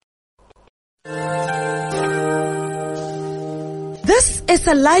This is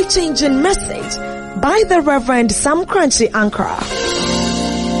a life-changing message by the Reverend Korankye Ankrah.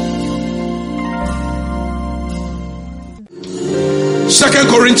 2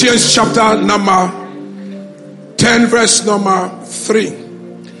 Corinthians chapter number 10 verse number 3.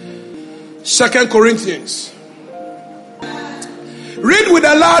 2 Corinthians. Read with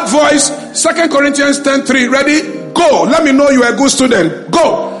a loud voice. 2 Corinthians 10:3. Ready? Go. Let me know you are a good student.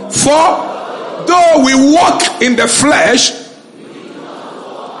 Go. For though we walk in the flesh.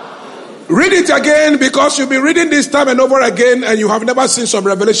 Read it again, because you'll be reading this time and over again and you have never seen some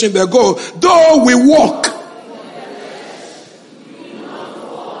revelation there. Go. Though we walk.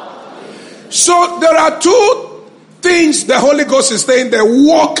 So there are two things the Holy Ghost is saying there: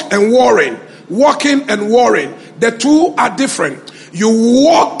 walk and warring. Walking and warring. The two are different. You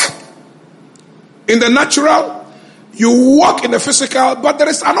walk in the natural, you walk in the physical, but there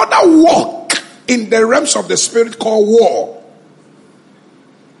is another walk in the realms of the spirit called war.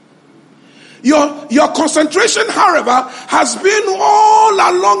 Your concentration, however, has been all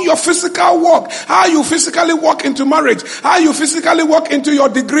along your physical walk. How you physically walk into marriage. How you physically walk into your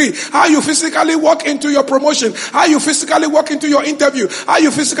degree. How you physically walk into your promotion. How you physically walk into your interview. How you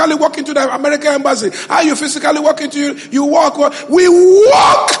physically walk into the American embassy. How you physically walk into you walk. We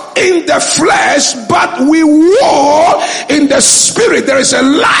walk in the flesh, but we war in the spirit. There is a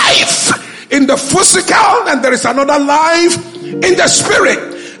life in the physical and there is another life in the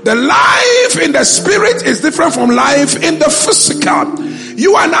spirit. The life in the spirit is different from life in the physical.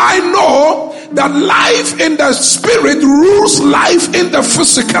 You and I know that life in the spirit rules life in the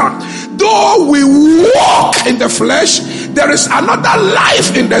physical. Though we walk in the flesh, there is another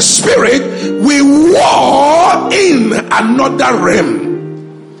life in the spirit. We war in another realm.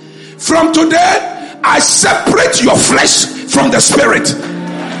 From today, I separate your flesh from the spirit.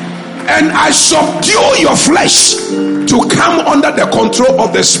 And I subdue your flesh to come under the control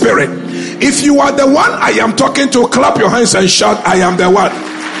of the spirit. If you are the one I am talking to, clap your hands and shout, I am the one.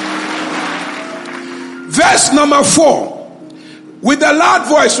 Verse number 4. With a loud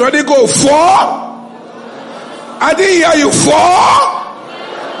voice, ready, go. 4. I didn't hear you. 4.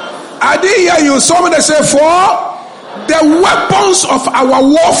 I didn't hear you. Somebody say 4. The weapons of our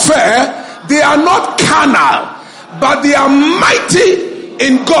warfare, they are not carnal, but they are mighty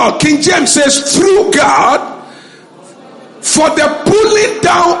in God. King James says through God for the pulling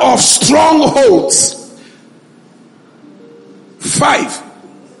down of strongholds. 5.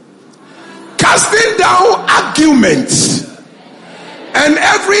 Casting down arguments and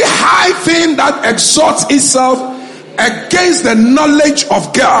every high thing that exalts itself against the knowledge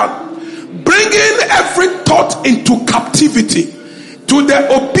of God, bringing every thought into captivity to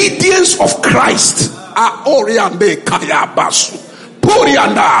the obedience of Christ.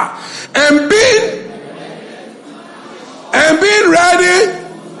 And being ready,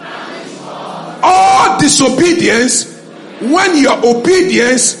 all disobedience, when your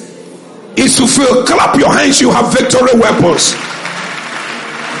obedience is fulfilled. Clap your hands, you have victory weapons.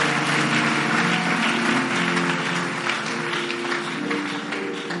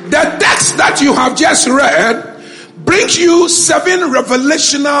 The text that you have just read brings you 7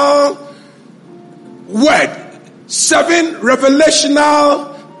 revelational words. 7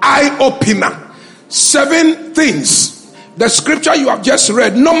 revelational eye-opener. 7 things. The scripture you have just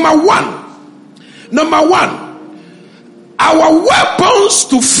read. Number one, our weapons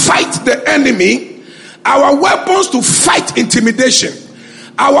to fight the enemy, our weapons to fight intimidation,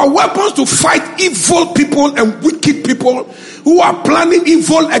 our weapons to fight evil people and wicked people who are planning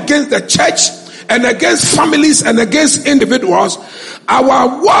evil against the church and against families and against individuals.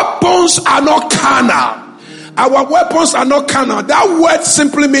 Our weapons are not carnal. Our weapons are not carnal. That word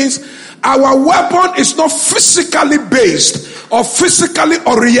simply means our weapon is not physically based or physically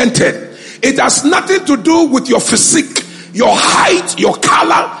oriented. It has nothing to do with your physique, your height, your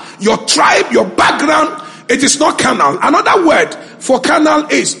color, your tribe, your background. It is not carnal. Another word for carnal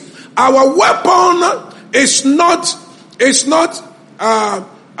is our weapon is not based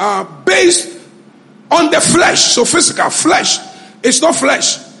on the flesh. So physical flesh. It's not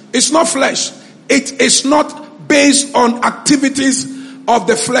flesh. It's not flesh. It is not based on activities of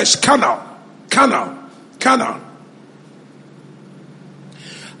the flesh. Carnal.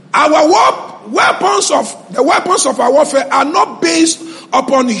 Our weapons of our warfare are not based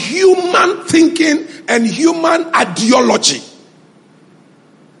upon human thinking and human ideology.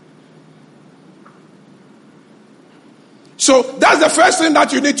 So that's the first thing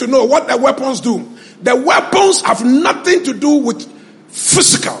that you need to know, what the weapons do. The weapons have nothing to do with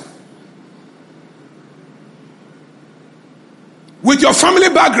physical. With your family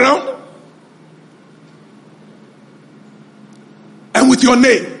background, with your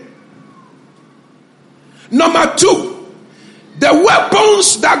name. Number 2, the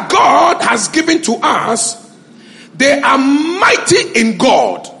weapons that God has given to us, they are mighty in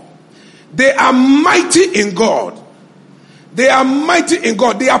God. They are mighty in God. They are mighty in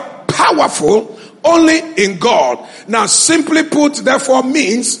God. They are powerful only in God. Now, simply put, therefore,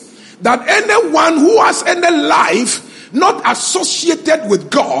 means that anyone who has any life not associated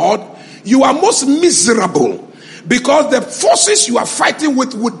with God, you are most miserable, because the forces you are fighting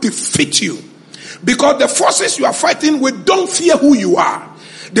with would defeat you. Because the forces you are fighting with don't fear who you are.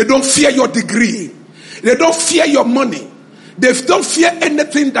 They don't fear your degree. They don't fear your money. They don't fear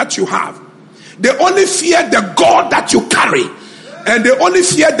anything that you have. They only fear the God that you carry. And they only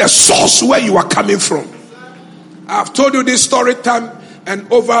fear the source where you are coming from. I've told you this story time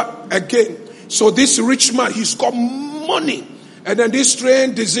and over again. So this rich man, he's got money. And then this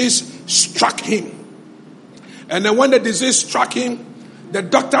strange disease struck him. And then when the disease struck him, the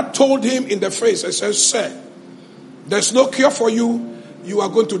doctor told him in the face, he said, "Sir, there's no cure for you. You are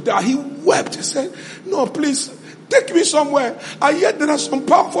going to die." He wept. He said, "No, please, take me somewhere. I hear there are some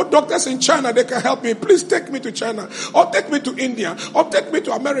powerful doctors in China. They can help me. Please take me to China. Or take me to India. Or take me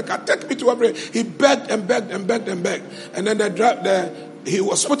to America. Take me to every..." He begged and begged and begged and begged. And then he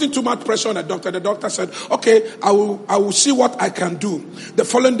was putting too much pressure on the doctor. The doctor said, "Okay, I will see what I can do." The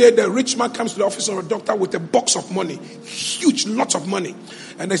following day, the rich man comes to the office of the doctor with a box of money. Huge, lots of money.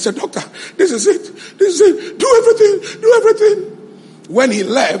 And they said, "Doctor, this is it. This is it. Do everything. Do everything." When he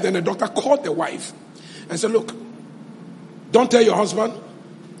left, then the doctor called the wife and said, "Look, don't tell your husband.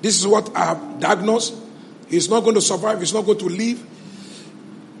 This is what I have diagnosed. He's not going to survive. He's not going to live.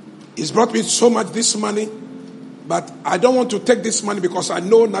 He's brought me so much this money. But I don't want to take this money because I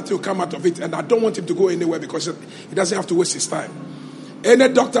know nothing will come out of it. And I don't want him to go anywhere because he doesn't have to waste his time. Any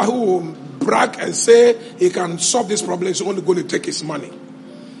doctor who will brag and say he can solve this problem is only going to take his money."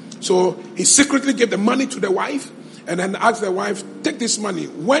 So he secretly gave the money to the wife and then asked the wife, "Take this money.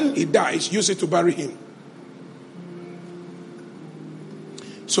 When he dies, use it to bury him."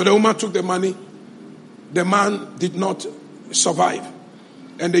 So the woman took the money. The man did not survive.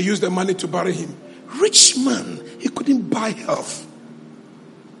 And they used the money to bury him. Rich man, he couldn't buy health.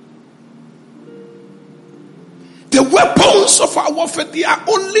 The weapons of our warfare, they are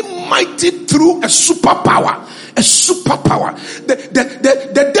only mighty through a superpower. A superpower.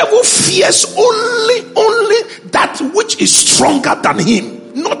 The devil fears only that which is stronger than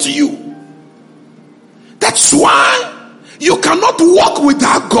him, not you. That's why you cannot walk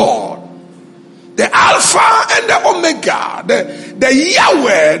without God. The Alpha and the Omega, the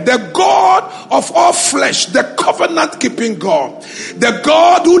Yahweh, the God of all flesh, the covenant-keeping God, the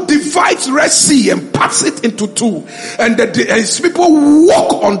God who divides Red Sea and parts it into two, and his people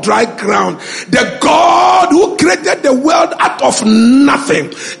walk on dry ground, the God who created the world out of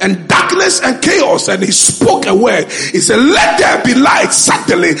nothing, and darkness and chaos, and he spoke a word. He said, "Let there be light."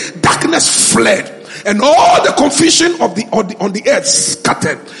 Suddenly, darkness fled. And all the confusion on the earth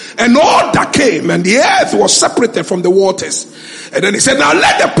scattered. And all that came, and the earth was separated from the waters. And then he said, "Now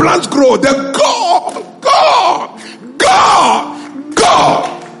let the plants grow." The God.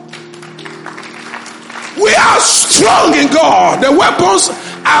 We are strong in God. The weapons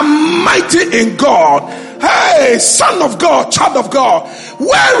are mighty in God. Hey, son of God, child of God,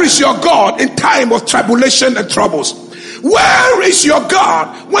 where is your God in time of tribulation and troubles? Where is your God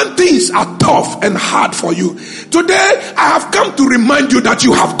when things are tough and hard for you? Today, I have come to remind you that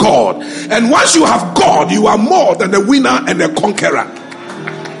you have God. And once you have God, you are more than a winner and a conqueror.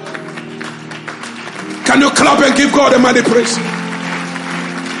 Can you clap and give God a mighty praise?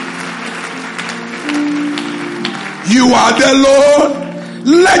 You are the Lord.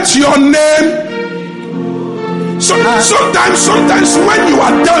 Let your name... Sometimes when you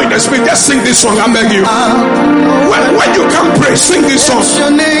are down in the spirit, just sing this song. I beg you. When you can pray, sing this song.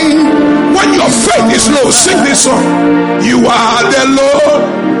 When your faith is low, sing this song. You are the Lord.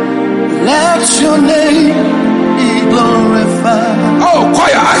 Let your name be glorified. Oh,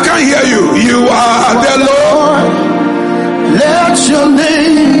 choir, I can't hear you. You are the Lord. Let your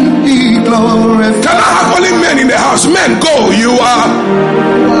name be glorified. Can I have only men in the house? Men, go. You are.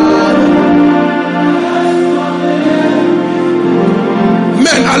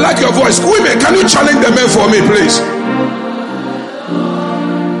 Men, I like your voice. Women, can you challenge the men for me, please?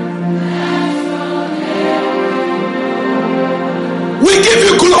 We give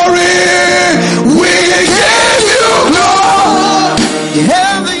you glory. We give you glory.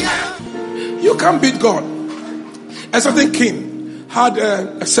 You can't beat God. A certain king had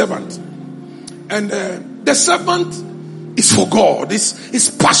a servant. And the servant is for God.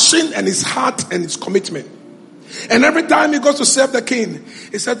 His passion and his heart and his commitment. And every time he goes to serve the king,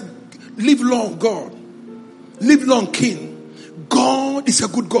 he said, live long, God. Live long, king. God is a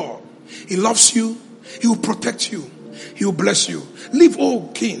good God. He loves you. He will protect you. He will bless you. Live, oh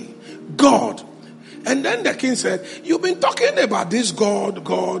king, God. And then the king said, you've been talking about this God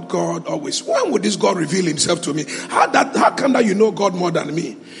always. When would this God reveal himself to me? How come that you know God more than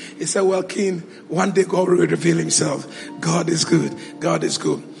me? He said, well, king, one day God will reveal himself. God is good. God is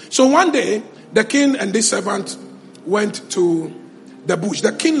good. So one day, the king and this servant went to the bush.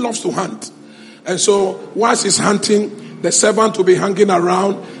 The king loves to hunt. And so once he's hunting, the servant will be hanging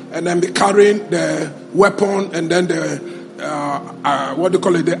around and then be carrying the weapon and then the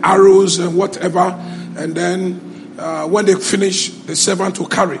arrows and whatever. And then when they finish, the servant will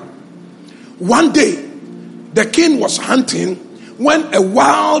carry. One day, the king was hunting when a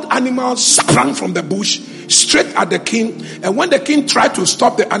wild animal sprang from the bush straight at the king. And when the king tried to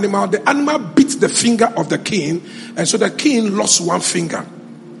stop the animal bit the finger of the king. And so the king lost one finger.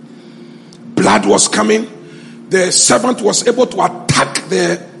 Blood was coming. The servant was able to attack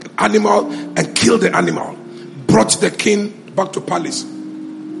the animal and kill the animal. Brought the king back to palace.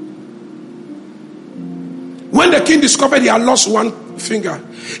 When the king discovered he had lost one finger,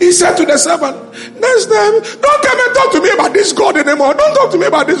 he said to the servant, next time, don't come and talk to me about this God anymore. Don't talk to me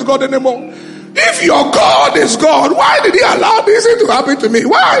about this God anymore. If your God is God, why did he allow this thing to happen to me?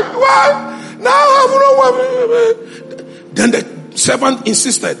 Why? Now I have no one. Then the servant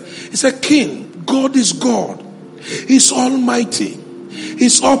insisted. He said, king, God is God. He's almighty.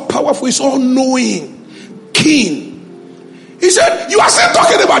 He's all powerful. He's all knowing. King. He said, you are still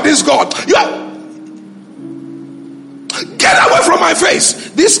talking about this God. Get away from my face.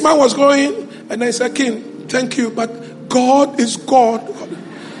 This man was going, and I said, king, thank you, but God is God.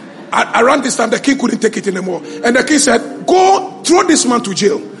 Around this time, the king couldn't take it anymore. And the king said, go throw this man to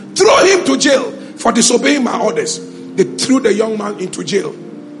jail. Throw him to jail for disobeying my orders. They threw the young man into jail.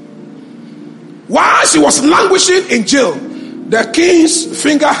 While he was languishing in jail, the king's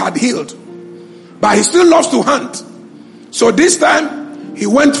finger had healed. But he still loves to hunt. So this time, he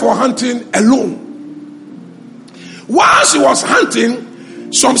went for hunting alone. While he was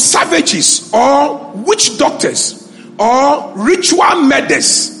hunting, some savages or witch doctors or ritual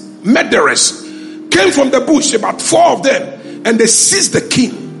murderers came from the bush, about 4 of them, and they seized the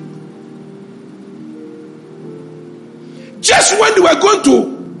king. Just when they were going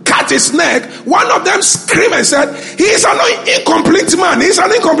to cut his neck, one of them screamed and said, he is an incomplete man. He is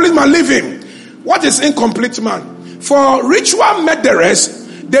an incomplete man. Leave him. What is incomplete man? For ritual murderers,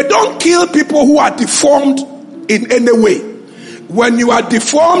 they don't kill people who are deformed in any way. When you are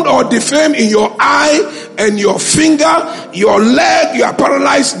deformed or defamed in your eye and your finger, your leg, you are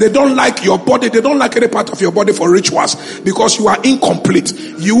paralyzed, they don't like your body, they don't like any part of your body for rituals because you are incomplete.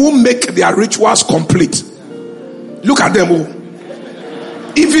 You will make their rituals complete. Look at them all.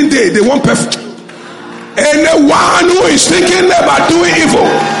 Even they want perfect. Anyone who is thinking about doing evil,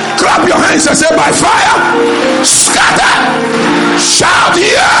 clap your hands and say, by fire, scatter, shout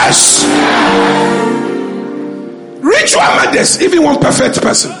yes. Ritual murders, even one perfect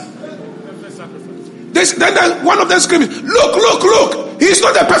person. Then one of them screams, look, he's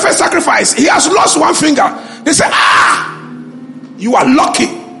not a perfect sacrifice. He has lost one finger. They say, you are lucky.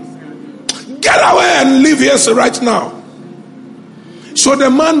 Get away and leave here right now. So the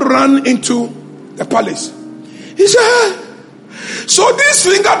man ran into the palace. He said, so this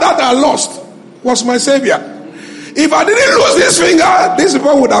finger that I lost was my savior. If I didn't lose this finger, these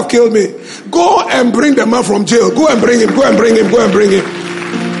people would have killed me. Go and bring the man from jail. Go and bring him.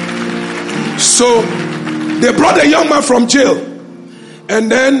 So they brought the young man from jail.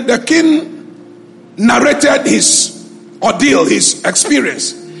 And then the king narrated his ordeal, his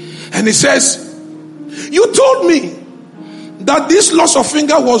experience. And he says, you told me that this loss of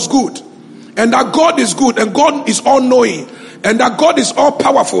finger was good. And that God is good. And God is all knowing. And that God is all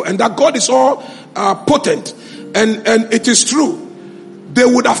powerful. And that God is all potent. And it is true. They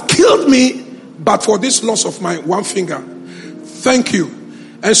would have killed me but for this loss of my one finger. Thank you.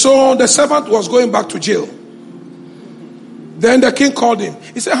 And so the servant was going back to jail. Then the king called him.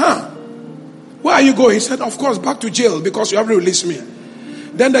 He said, where are you going? He said, of course, back to jail because you haven't released me.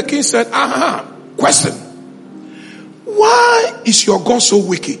 Then the king said, question. Why is your God so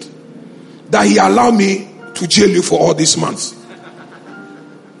wicked that he allowed me to jail you for all these months?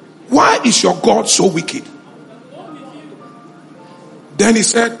 Why is your God so wicked? Then he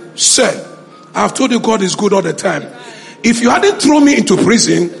said, sir, I've told you God is good all the time. If you hadn't thrown me into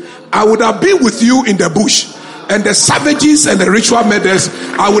prison, I would have been with you in the bush. And the savages and the ritual murders,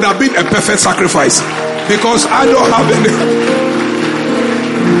 I would have been a perfect sacrifice. Because I don't have any.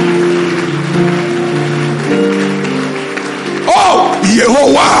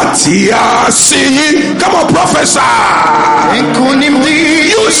 Come on, prophesy.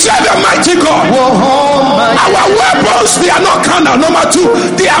 You said the mighty God. Our weapons, they are not carnal. Number two,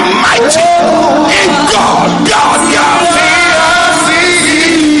 they are mighty in God.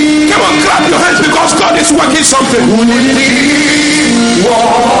 Come on, clap your hands because God is working something.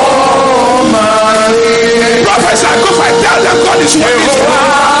 Prophesy, go fight, tell them God is working something.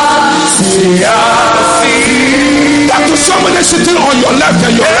 That to somebody sitting on your left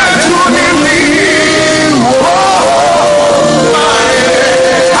and your right.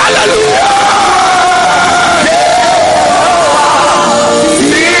 Hallelujah.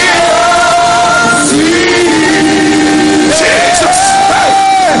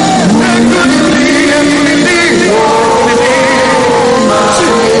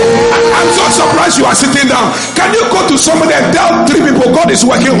 Surprised you are sitting down. Can you go to somebody and tell 3 people God is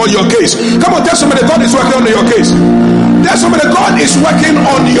working on your case? Come on, tell somebody God is working on your case. Tell somebody God is working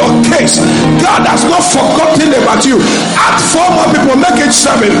on your case. God has not forgotten about you. Add 4 more people. Make it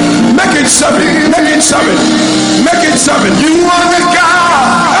 7. Make it 7. Make it 7. Make it 7. You are the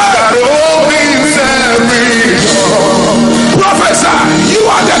God that opens every door. Prophesy. You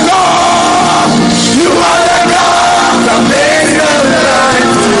are the God. You are the God that makes the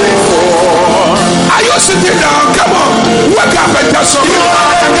light before. Are you sitting down? Come on. Wake up and tell somebody.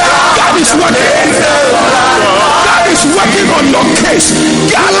 God is working. God is working on your case.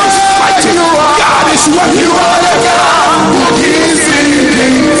 God is fighting. God is working on your God. He's in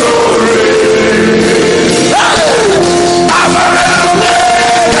victory.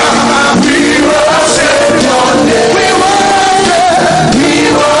 We worship your name. We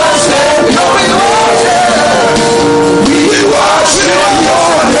worship your name. We worship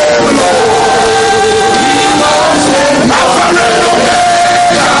your name, Lord.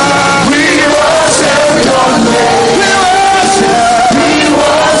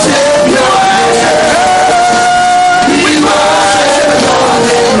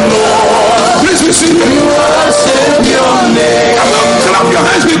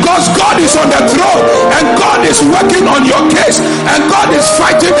 Because God is on the throne and God is working on your case and God is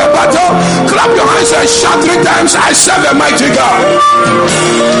fighting the battle. Clap your hands and shout 3 times, I serve a mighty God.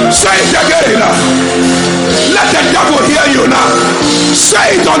 Say it again. Let the devil hear you now.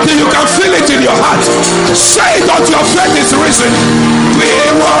 Say it until you can feel it in your heart. Say it until your faith is risen. We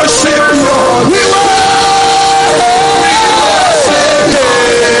worship you. We worship you.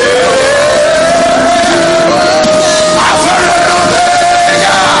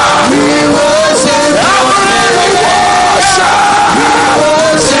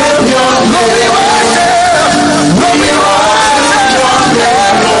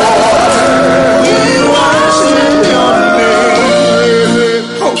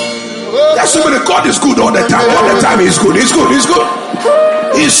 God is good all the time. All the time He's good. He's good. He's good.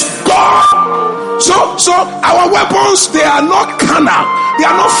 He's God. So our weapons, they are not carnal. They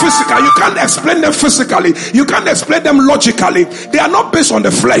are not physical. You can't explain them physically. You can't explain them logically. They are not based on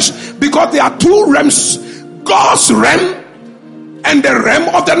the flesh because there are 2 realms: God's realm and the realm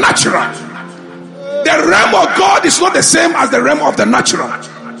of the natural. The realm of God is not the same as the realm of the natural.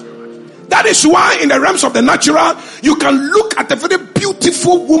 That is why in the realms of the natural, you can look at a very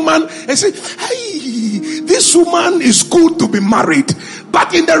beautiful woman and say, hey, this woman is good to be married.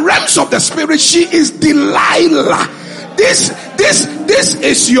 But in the realms of the spirit, she is Delilah. This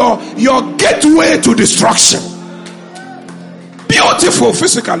is your gateway to destruction. Beautiful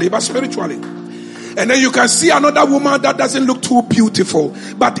physically, but spiritually. And then you can see another woman that doesn't look too beautiful,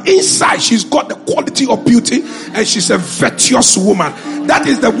 but inside she's got the quality of beauty and she's a virtuous woman. That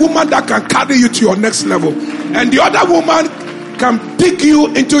is the woman that can carry you to your next level. And the other woman can pick you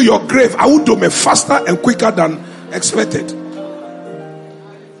into your grave. I would do me faster and quicker than expected.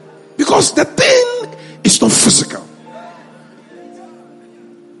 Because the thing is not physical.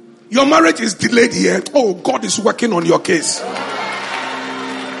 Your marriage is delayed here. Oh, God is working on your case.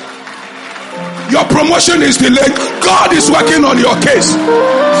 Your promotion is delayed. God is working on your case.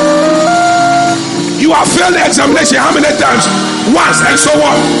 You have failed the examination how many times? Once and so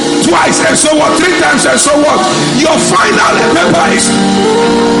what? Twice and so what? 3 times and so what? Your final paper is.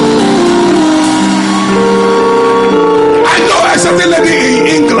 I know a certain lady in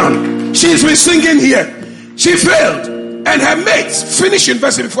England. She's been singing here. She failed. And her mates finished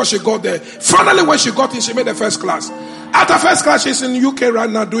university before she got there. Finally, when she got in, she made the first class. After first class, she's in UK right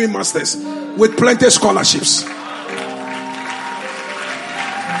now doing masters with plenty of scholarships.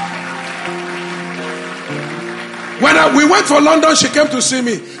 When we went for London, she came to see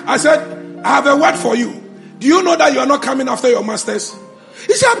me. I said, I have a word for you. Do you know that you are not coming after your masters?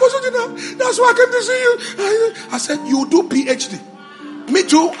 He said, Apostle, that's why I came to see you. I said, you do PhD. Me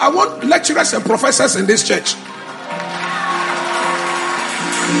too. I want lecturers and professors in this church.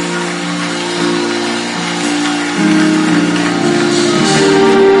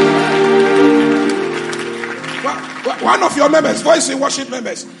 One of your members, voice in worship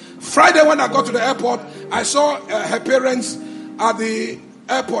members, Friday when I got to the airport, I saw her parents at the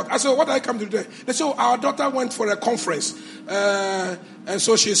airport. I said, what did I come to today? They said, our daughter went for a conference, and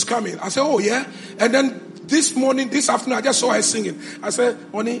so she's coming. I said, oh yeah. And then this afternoon, I just saw her singing. I said,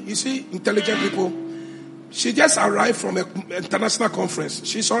 honey, you see intelligent people? She just arrived from an international conference.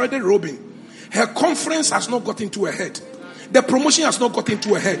 She's already robing. Her conference has not got into her head. The promotion has not got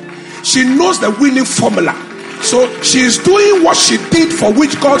into her head. She knows the winning formula. So she is doing what she did for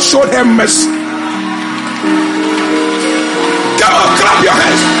which God showed her mercy. Come on, clap your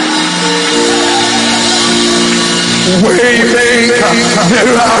hands.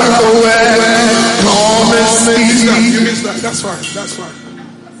 You missed that. That's fine.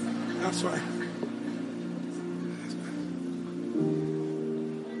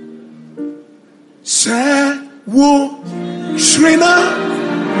 Say wo Shrina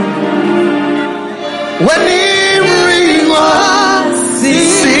when he was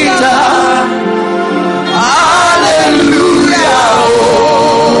Sita, hallelujah,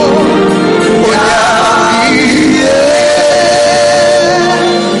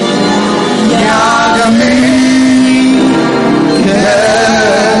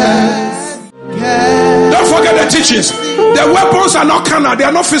 don't forget the teachings. The weapons are not carnal, they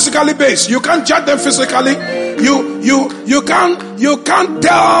are not physically based. You can't judge them physically. You can't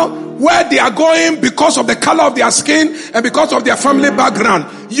tell where they are going because of the color of their skin and because of their family background.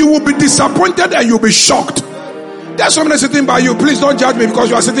 You will be disappointed and you'll be shocked. There's somebody sitting by you. Please don't judge me because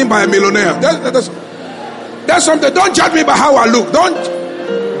you are sitting by a millionaire. There's something. Don't judge me by how I look. Don't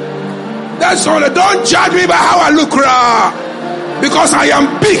judge me by how I look, because I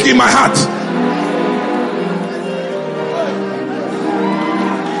am big in my heart.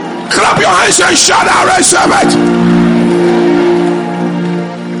 Clap your hands and shout out, receive it.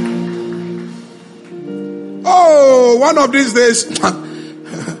 Oh, one of these days,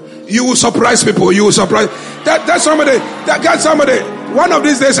 you will surprise people. You will surprise. That's somebody. One of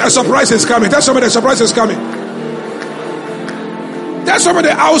these days, a surprise is coming. Tell somebody, a surprise is coming. Tell somebody,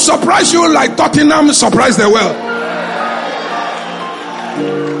 I will surprise you like Tottenham surprised the world.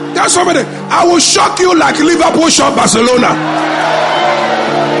 Tell somebody, I will shock you like Liverpool shocked Barcelona.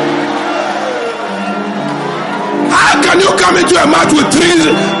 How can you come into a match with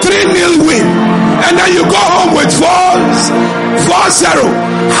 3-0 win and then you go home with 4-0?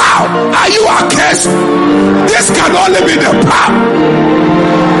 How? Are you accursed? This can only be the power.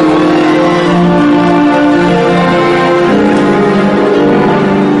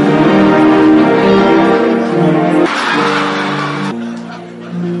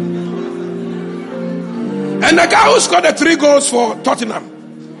 And the guy who scored the 3 goals for Tottenham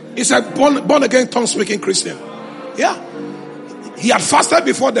is a born again tongue speaking Christian. Yeah. He had fasted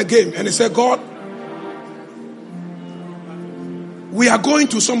before the game and he said, God, we are going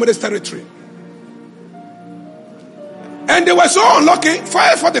to somebody's territory. And they were so unlucky.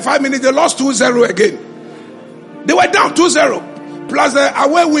 45 minutes, they lost 2-0 again. They were down 2-0 plus the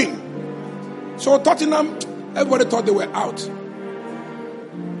away win. So Tottenham, everybody thought they were out.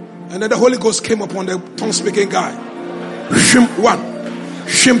 And then the Holy Ghost came upon the tongue speaking guy. Shim 1,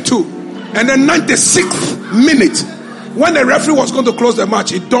 Shim 2. And then 96th minute, when the referee was going to close the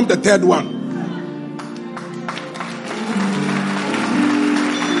match, he dumped the 3rd one.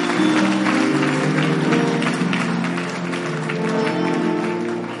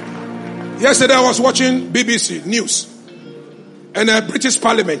 Yesterday I was watching BBC News, and the British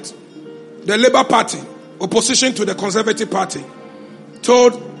Parliament, the Labour Party, opposition to the Conservative Party,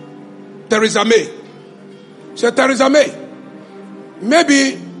 told Theresa May, said, Theresa May,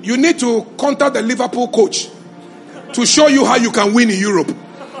 maybe you need to contact the Liverpool coach to show you how you can win in Europe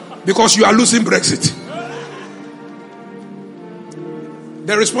because you are losing Brexit.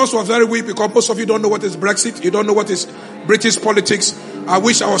 The response was very weak because most of you don't know what is Brexit. You don't know what is British politics. I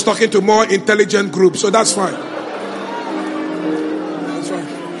wish I was talking to more intelligent groups, so that's fine. That's fine.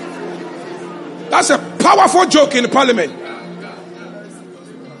 That's a powerful joke in Parliament.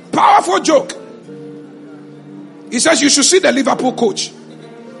 Powerful joke. He says you should see the Liverpool coach.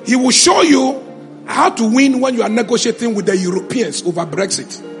 He will show you how to win when you are negotiating with the Europeans over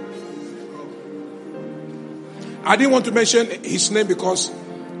Brexit. I didn't want to mention his name because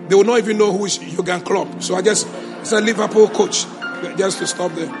they will not even know who is Jurgen Klopp. So I just said Liverpool coach, just to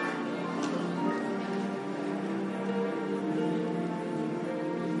stop there.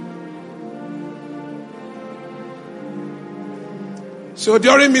 So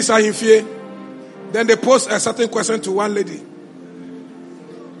during Miss Ahenfie, then they posed a certain question to one lady.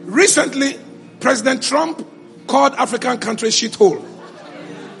 Recently, President Trump called African countries shithole.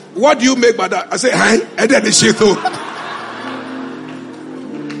 What do you make by that? I say, hi, and then the shithole.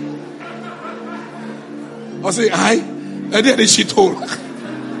 I say, hi, and then the shithole.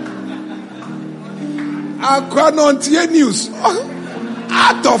 I can't on hear news.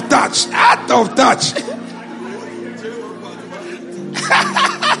 Out of touch.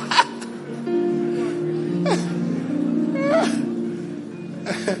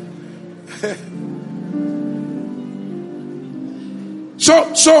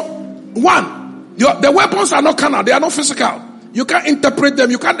 So one, the weapons are not carnal, they are not physical. You can't interpret them,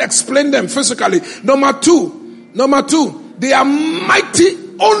 you can't explain them physically. Number two, they are mighty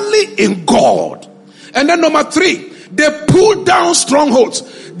only in God. And then number three, they pull down strongholds.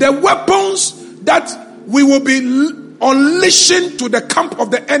 The weapons that we will be unleashing to the camp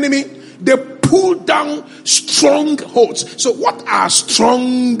of the enemy, they pull down strongholds. So what are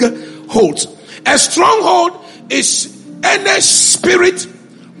strongholds? A stronghold is any spirit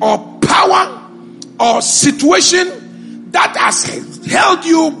or power or situation that has held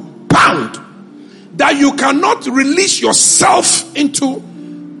you bound, that you cannot release yourself into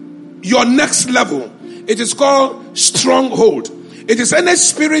your next level. It is called stronghold. It is any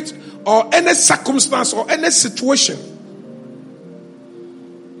spirit or any circumstance or any situation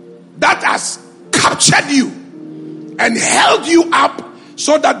that has captured you and held you up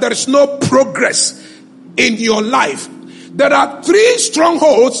so that there is no progress in your life. There are 3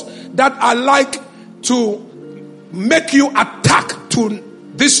 strongholds that I like to make you attack to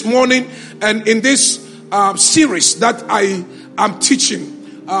this morning and in this series that I am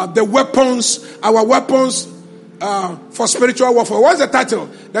teaching. The weapons, our weapons for spiritual warfare. What's the title?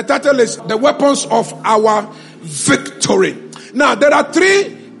 The title is The Weapons of Our Victory. Now, there are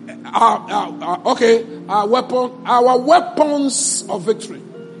 3 our weapons of victory.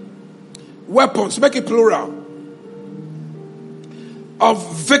 Weapons, make it plural.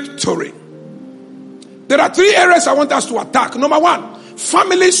 Of victory. There are 3 areas I want us to attack. Number 1,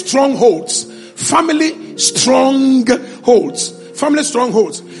 family strongholds. Family strongholds. Family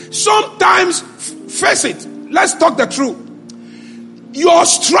strongholds. Sometimes, face it, let's talk the truth. Your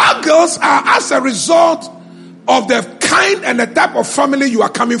struggles are as a result of the kind and the type of family you are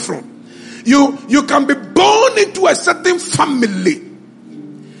coming from. You can be born into a certain family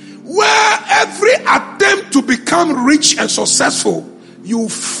where every attempt to become rich and successful, you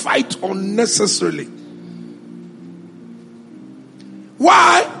fight unnecessarily.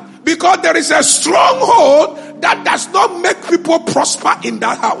 Why? Because there is a stronghold that does not make people prosper in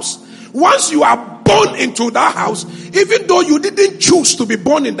that house. Once you are born into that house, even though you didn't choose to be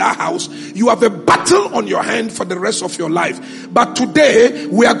born in that house, you have a battle on your hand for the rest of your life. But today,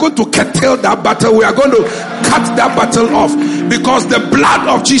 we are going to curtail that battle. We are going to cut that battle off, because the blood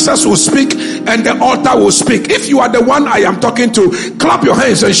of Jesus will speak and the altar will speak. If you are the one I am talking to, clap your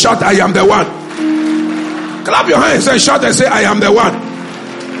hands and shout, I am the one. Clap your hands and shout and say, I am the one.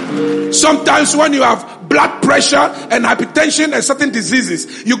 Sometimes when you have blood pressure and hypertension and certain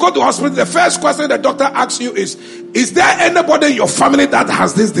diseases, you go to hospital, the first question the doctor asks you is there anybody in your family that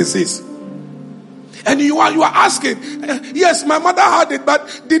has this disease? And you are asking, yes, my mother had it,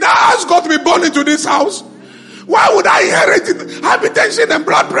 but did I ask God to be born into this house? Why would I inherit it? Hypertension and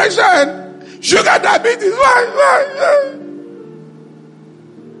blood pressure and sugar diabetes? Why?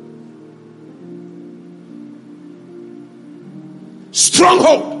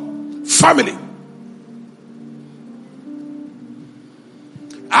 Stronghold. Family.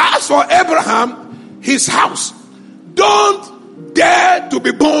 As for Abraham, his house, don't dare to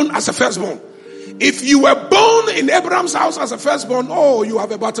be born as a firstborn. If you were born in Abraham's house as a firstborn, oh, you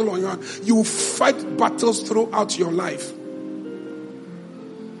have a battle on your hand. You fight battles throughout your life.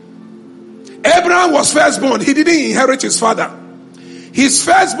 Abraham was firstborn. He didn't inherit his father. His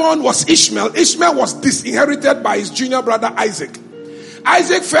firstborn was Ishmael. Ishmael was disinherited by his junior brother Isaac.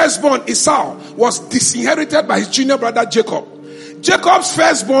 Isaac's firstborn Esau was disinherited by his junior brother Jacob. Jacob's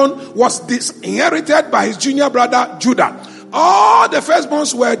firstborn was disinherited by his junior brother Judah. All the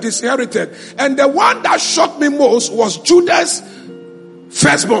firstborns were disinherited. And the one that shocked me most was Judah's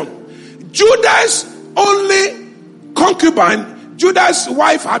firstborn. Judah's only concubine, Judah's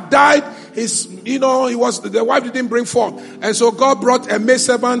wife had died. The wife didn't bring forth. And so God brought a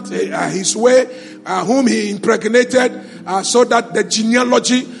maidservant his way, whom he impregnated, so that the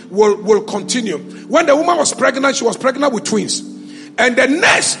genealogy will continue. When the woman was pregnant, she was pregnant with twins. And the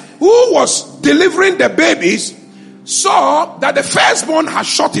nurse who was delivering the babies saw that the firstborn had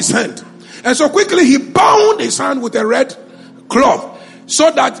shot his hand. And so quickly he bound his hand with a red cloth. so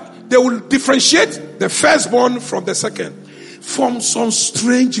that they will differentiate the firstborn from the second. From some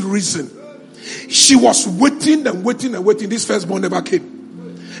strange reason, she was waiting and waiting and waiting. This firstborn never came.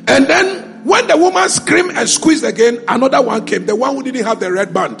 And then when the woman screamed and squeezed again, another one came. The one who didn't have the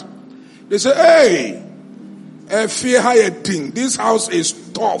red band. They said, hey, this house is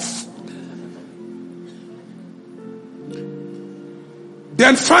tough.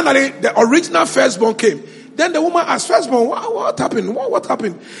 Then finally, the original firstborn came. Then the woman asked, firstborn, what happened? What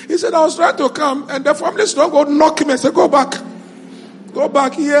happened? He said, I was trying to come, and the family strong go knock him and say, go back. Go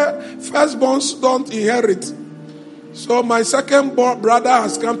back here. Firstborns don't inherit. So my second brother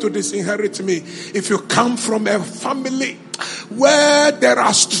has come to disinherit me. If you come from a family where there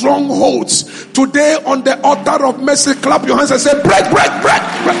are strongholds, today on the altar of mercy, clap your hands and say, break, break, break,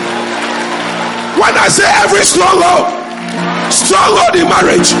 break. When I say every stronghold in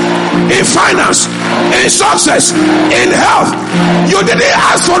marriage, in finance, in success, in health, you didn't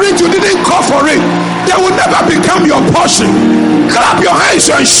ask for it, you didn't call for it, they will never become your portion. Clap your hands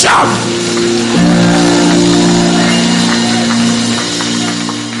and shout.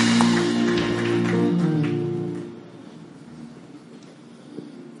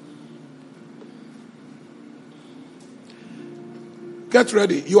 Get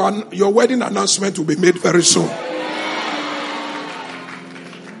ready. Your wedding announcement will be made very soon.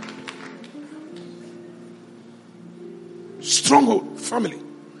 Stronghold family.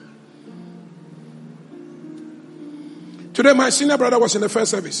 Today my senior brother was in the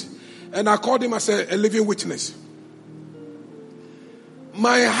first service, and I called him as a living witness.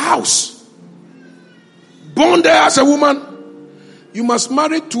 My house, born there as a woman, you must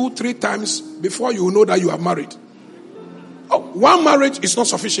marry 2-3 times before you know that you are married. One marriage is not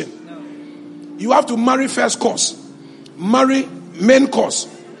sufficient. You have to marry first course, marry main course,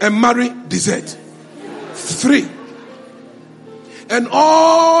 and marry dessert. 3. And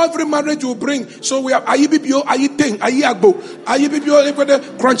every marriage will bring. So we have ayibibio, ayiting, ayagbo, ayibibio,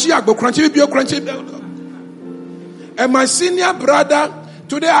 crunchy agbo, crunchy bibio, crunchy. And my senior brother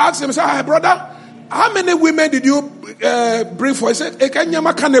today I asked him, I said, "Hi brother, how many women did you bring for?" He said,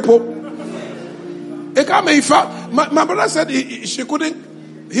 "Ekanyama kanepo." My brother said he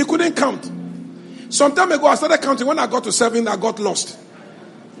couldn't count. Some time ago I started counting. When I got to 7, I got lost.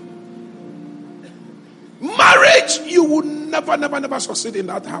 Marriage, you will never succeed in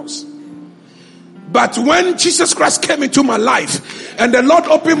that house. But when Jesus Christ came into my life and the Lord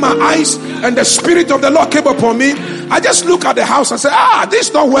opened my eyes and the Spirit of the Lord came upon me, I just look at the house and say, this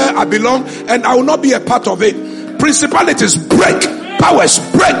is not where I belong, and I will not be a part of it. Principalities break, powers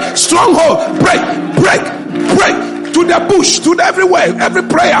break, stronghold break, break, break. To the bush, to the everywhere, every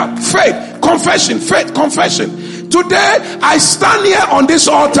prayer, faith, confession. Today, I stand here on this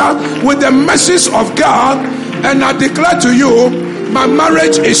altar with the message of God, and I declare to you, my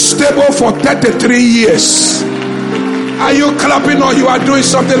marriage is stable for 33 years. Are you clapping, or you are doing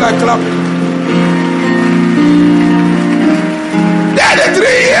something like clapping? 33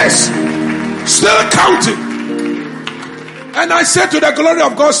 years, still counting. And I say to the glory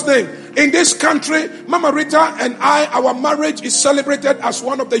of God's name, in this country, Mama Rita and I, our marriage is celebrated as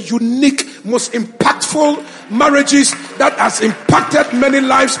one of the unique, most impactful marriages that has impacted many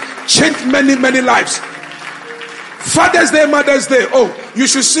lives, changed many lives. Father's Day, Mother's Day. You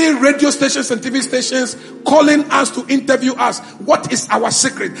should see radio stations and TV stations calling us to interview us. What is our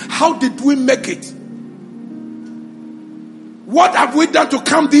secret? How did we make it? What have we done to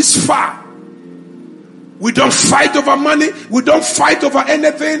come this far? We don't fight over money. We don't fight over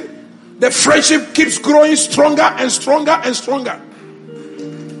anything. The friendship keeps growing stronger and stronger and stronger.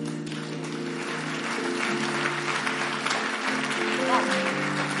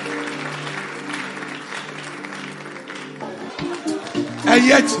 And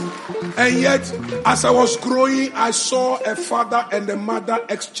yet, as I was growing, I saw a father and a mother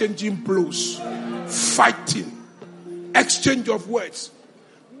exchanging blows, fighting, exchange of words.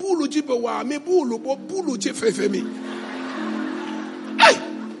 Hey!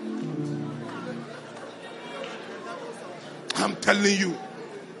 I'm telling you.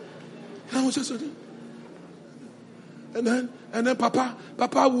 And I was just and then Papa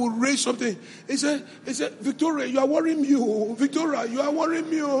will raise something. He said, Victoria, you are worrying me. Victoria, you are worrying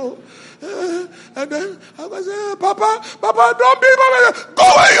me. And then I was saying, Papa, don't be Papa. Go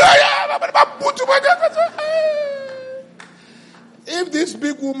away. If this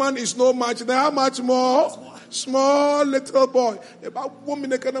big woman is no match, then how much more? Small little boy. About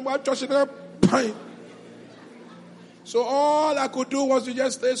woman about pain. So all I could do was to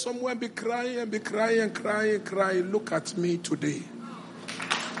just stay somewhere and be crying and be crying and crying and crying. Look at me today.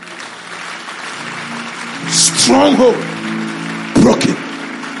 Stronghold broken.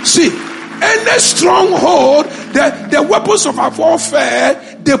 See, any stronghold, the weapons of our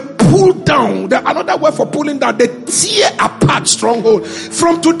warfare, they pull down. Another word for pulling down, they tear apart stronghold.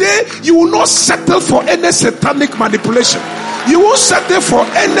 From today, you will not settle for any satanic manipulation. You won't settle for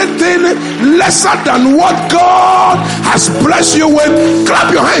anything lesser than what God has blessed you with.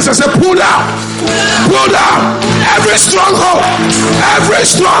 Clap your hands and say, pull down. Pull down. Every stronghold. Every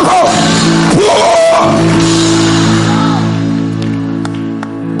stronghold.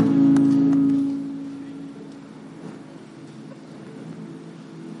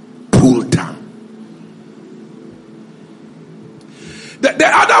 Pull down. The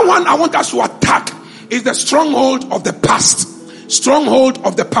other one I want us to attack is the stronghold of the past. Stronghold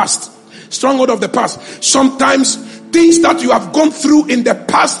of the past. Stronghold of the past. Sometimes things that you have gone through in the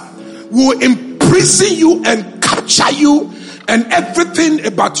past will imprison you and capture you and everything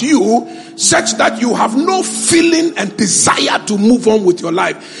about you, such that you have no feeling and desire to move on with your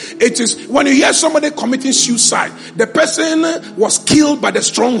life. It is when you hear somebody committing suicide, the person was killed by the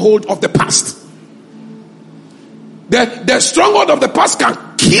stronghold of the past. The stronghold of the past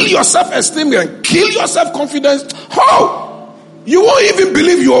can kill your self-esteem and kill your self-confidence. How? You won't even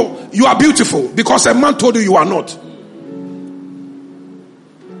believe you are beautiful because a man told you you are not.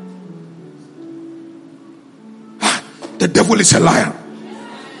 The devil is a liar.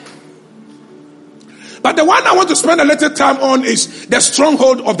 But the one I want to spend a little time on is the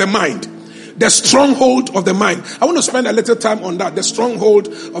stronghold of the mind. The stronghold of the mind. I want to spend a little time on that. The stronghold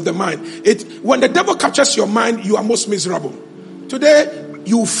of the mind. When the devil captures your mind, you are most miserable. Today,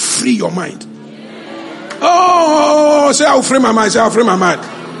 you free your mind. Oh, say I'll free my mind. Say I'll free my mind.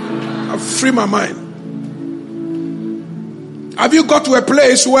 I'll free my mind. Have you got to a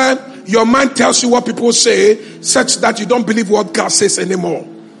place where your mind tells you what people say, such that you don't believe what God says anymore?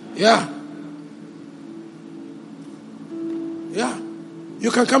 Yeah. Yeah. You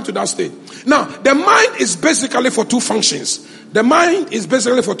can come to that state. Now, the mind is basically for two functions. The mind is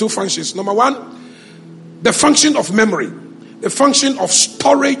basically for two functions. Number one, the function of memory. The function of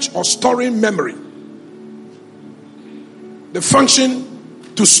storage or storing memory. The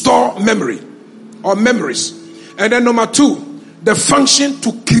function to store memory or memories. And then number two, the function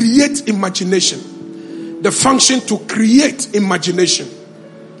to create imagination. The function to create imagination.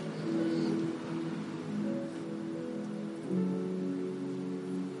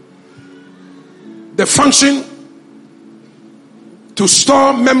 The function to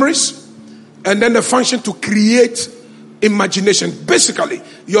store memories, and then the function to create imagination. Basically,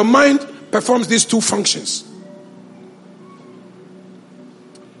 your mind performs these two functions.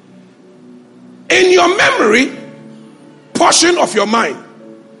 In your memory portion of your mind,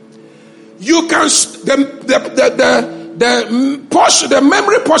 you can the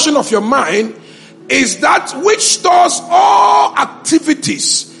memory portion of your mind is that which stores all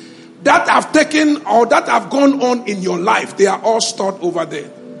activities that have taken or that have gone on in your life. They are all stored over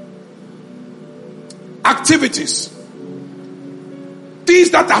there. Activities, things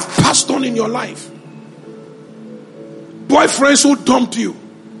that have passed on in your life. Boyfriends who dumped you,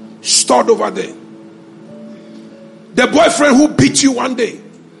 stored over there. The boyfriend who beat you one day,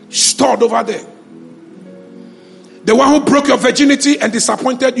 stored over there. The one who broke your virginity and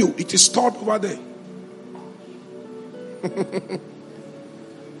disappointed you, it is stored over there.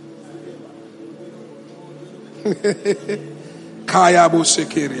 Kaya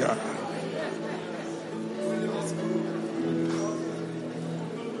Bosekeria.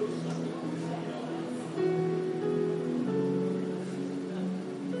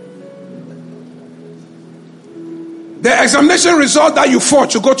 The examination result that you fought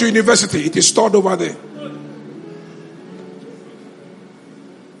to go to university, it is stored over there.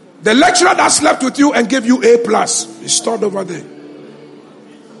 The lecturer that slept with you and gave you A+ is stored over there.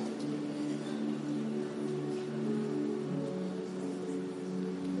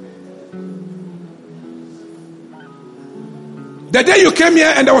 The day you came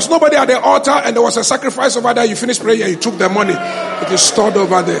here and there was nobody at the altar and there was a sacrifice over there, you finished prayer, you took the money. It is stored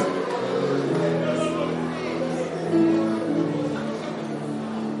over there.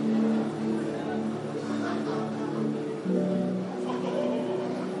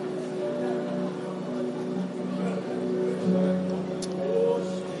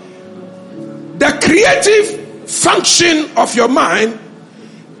 The creative function of your mind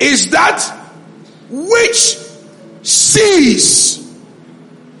is that which sees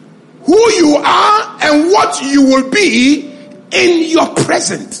who you are and what you will be in your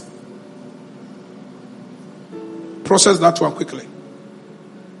present. Process that one quickly.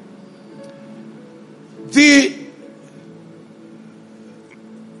 The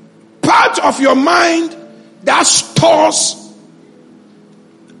part of your mind that stores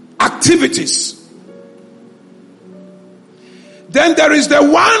activities. Then there is the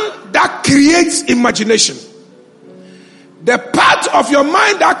one that creates imagination. The part of your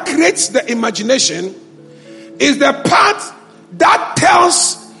mind that creates the imagination is the part that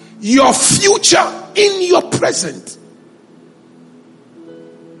tells your future in your present.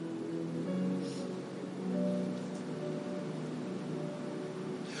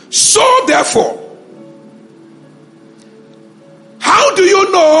 So therefore, how do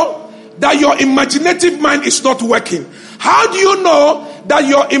you know that your imaginative mind is not working? How do you know that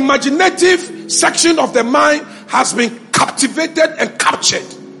your imaginative section of the mind has been captivated and captured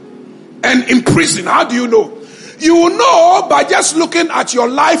and imprisoned? How do you know? You will know by just looking at your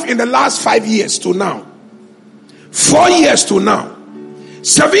life in the last 5 years to now, 4 years to now,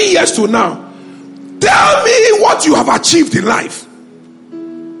 7 years to now. Tell me what you have achieved in life.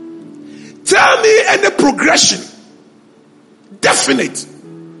 Tell me any progression, definite,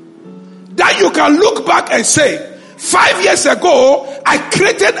 that you can look back and say, 5 years ago, I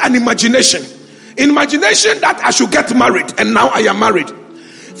created an imagination that I should get married, and now I am married.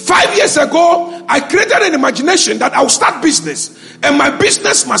 5 years ago, I created an imagination that I will start business, and my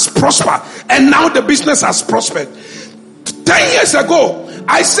business must prosper, and now the business has prospered. 10 years ago,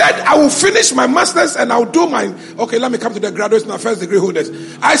 I said I will finish my master's and I'll do my, okay, let me come to the graduates and first degree holders.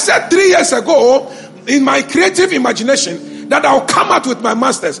 I said 3 years ago, in my creative imagination, that I'll come out with my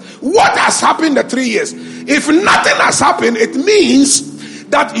master's. What has happened in the 3 years? If nothing has happened, it means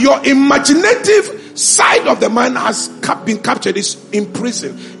that your imaginative side of the mind has been captured, is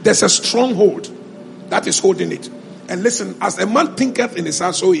imprisoned. There's a stronghold that is holding it. And listen, as a man thinketh in his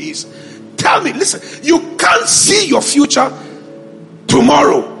heart, so he is. Tell me, listen, you can't see your future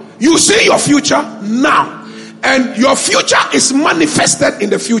tomorrow. You see your future now. And your future is manifested in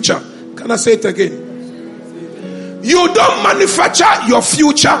the future. Can I say it again? You don't manufacture your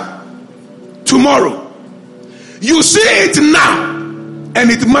future tomorrow. You see it now, and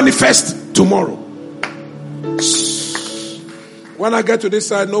it manifests tomorrow. When I get to this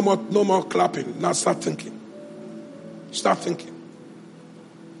side, no more clapping. Now start thinking. Start thinking.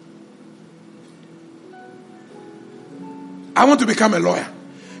 I want to become a lawyer.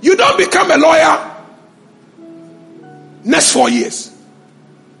 You don't become a lawyer next 4 years.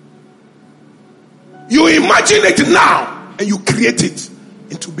 You imagine it now and you create it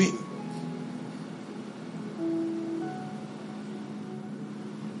into being.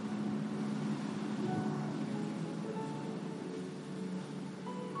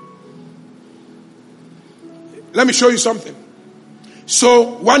 Let me show you something.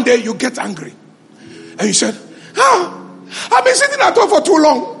 So one day you get angry and you said, I've been sitting at home for too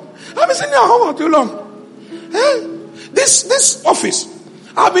long. I've been sitting at home for too long. This office,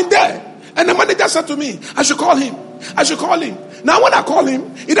 I've been there. And the manager said to me, I should call him. Now when I call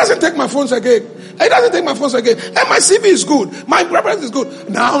him, he doesn't take my phones again. And my CV is good. My reference is good.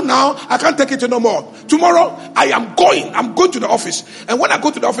 Now, I can't take it no more. Tomorrow, I'm going to the office. And when I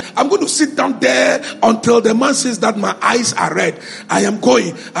go to the office, I'm going to sit down there until the man says that my eyes are red. I am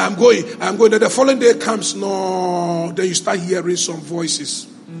going. Then the following day comes, no. Then you start hearing some voices.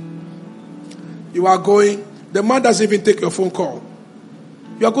 You are going. The man doesn't even take your phone call.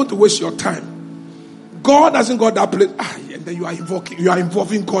 You are going to waste your time. God hasn't got that place. And then you are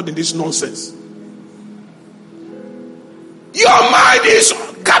involving God in this nonsense. Your mind is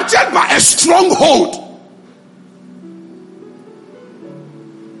captured by a stronghold.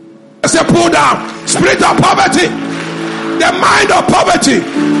 It's a pull down. Spirit of poverty. The mind of poverty.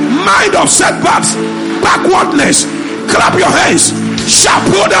 Mind of setbacks. Backwardness. Clap your hands. Shout,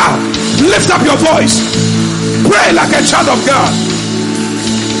 pull down. Lift up your voice. Pray like a child of God.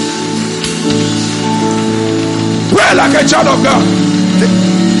 Pray like a child of God.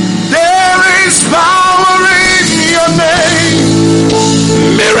 There is power in your name.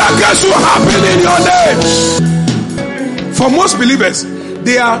 Miracles will happen in your name. For most believers,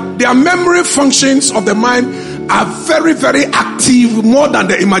 their memory functions of the mind are very, very active, more than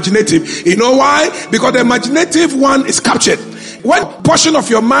the imaginative. You know why? Because the imaginative one is captured. When portion of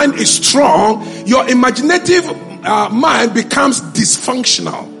your mind is strong, your imaginative mind becomes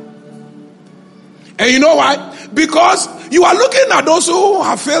dysfunctional. And you know why? Because you are looking at those who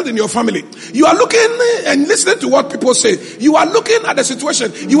have failed in your family. You are looking and listening to what people say. You are looking at the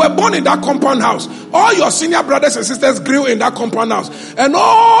situation. You were born in that compound house. All your senior brothers and sisters grew in that compound house. And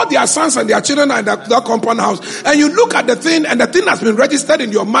all their sons and their children are in that compound house. And you look at the thing, and the thing has been registered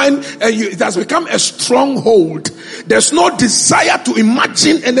in your mind, and it has become a stronghold. There's no desire to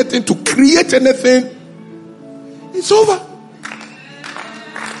imagine anything, to create anything. It's over.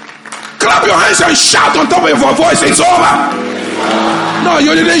 Clap your hands and shout on top of your voice. It's over. No,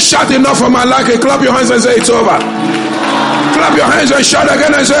 you didn't shout enough for my liking. Clap your hands and say it's over. Clap your hands and shout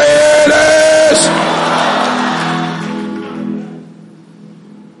again and say it is.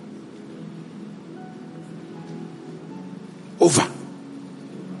 Over.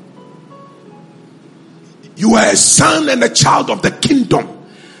 You are a son and a child of the kingdom.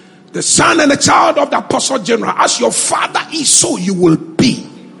 The son and a child of the apostle general. As your father is, so you will be.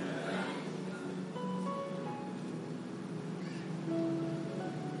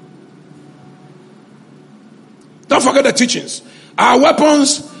 Don't forget the teachings. Our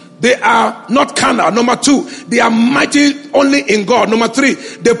weapons, they are not carnal. Number 2, they are mighty only in God. Number 3,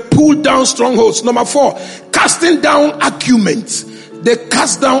 they pull down strongholds. Number 4, casting down arguments. They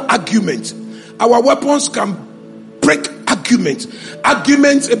cast down arguments. Our weapons can break arguments.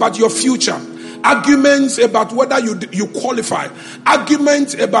 Arguments about your future. Arguments about whether you qualify.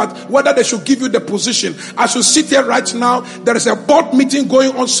 Arguments about whether they should give you the position. As you sit here right now, there is a board meeting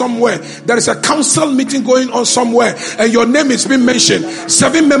going on somewhere. There is a council meeting going on somewhere. And your name is being mentioned.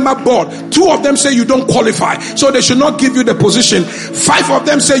 7-member board. 2 of them say you don't qualify. So they should not give you the position. 5 of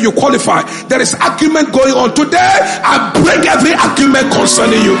them say you qualify. There is argument going on. Today, I break every argument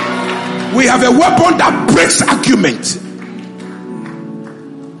concerning you. We have a weapon that breaks argument.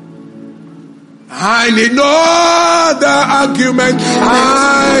 I need no other argument.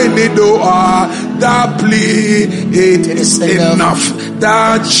 I need no other plea. It is enough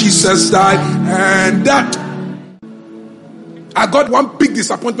that Jesus died and that. I got one big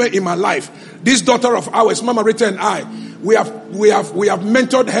disappointment in my life. This daughter of ours, Mama Rita and I, we have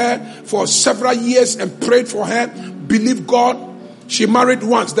mentored her for several years and prayed for her. Believe God. She married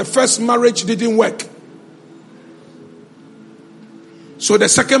once. The first marriage didn't work. So the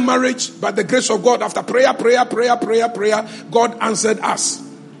second marriage, by the grace of God, after prayer, God answered us.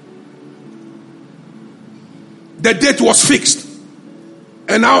 The date was fixed.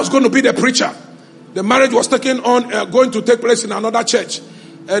 And I was going to be the preacher. The marriage was going to take place in another church.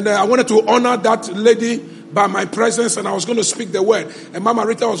 And I wanted to honor that lady by my presence, and I was going to speak the word. And Mama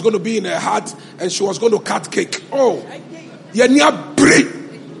Rita was going to be in her heart, and she was going to cut cake. Oh,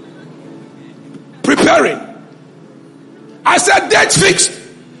 preparing. I said, date fixed.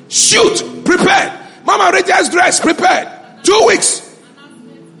 Shoot, prepared. Mama Rita's dress, prepared. 2 weeks.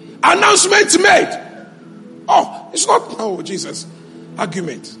 Announcement made. Oh, it's not, oh, Jesus.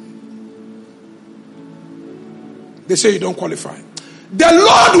 Argument. They say you don't qualify. The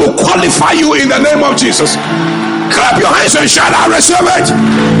Lord will qualify you in the name of Jesus. Clap your hands and shout, I receive it.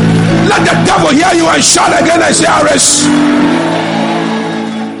 Let the devil hear you and shout again and say, I receive.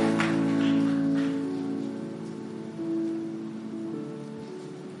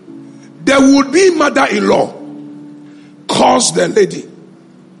 There would be mother-in-law calls the lady.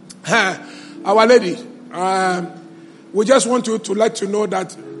 Our lady, we just want you to let you know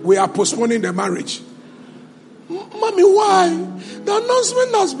that we are postponing the marriage. Mommy, why? The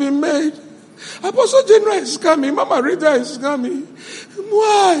announcement has been made. Apostle General is coming. Mama Rita is coming.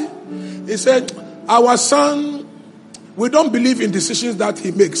 Why? He said, our son, we don't believe in decisions that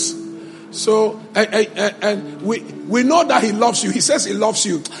he makes. So, and we know that he loves you. He says he loves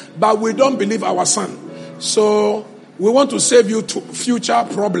you, but we don't believe our son. So, we want to save you to future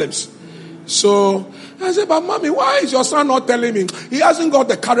problems. So, I said, but mommy, why is your son not telling me? He hasn't got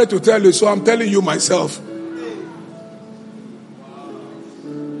the courage to tell you, so I'm telling you myself.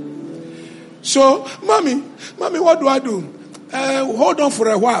 So, mommy, what do I do? Hold on for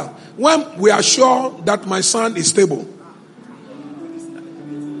a while. When we are sure that my son is stable.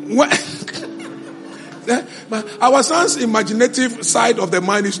 Our son's imaginative side of the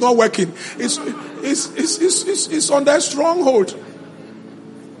mind is not working. It's on that stronghold.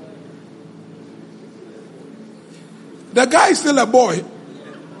 The guy is still a boy.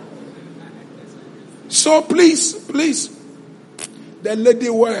 So please. The lady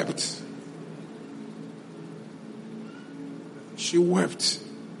wept. She wept.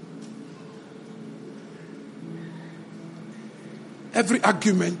 Every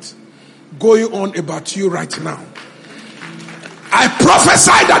argument going on about you right now, I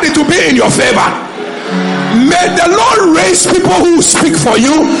prophesy that it will be in your favor. May the Lord raise people who speak for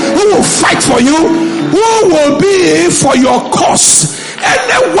you, who will fight for you, who will be for your cause.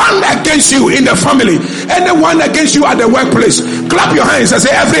 Anyone against you in the family, anyone against you at the workplace, clap your hands and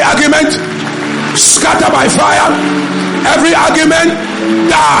say, every argument scatter by fire, every argument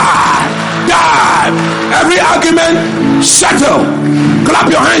die. Every argument settle. Clap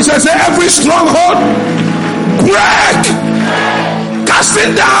your hands and say, every stronghold break.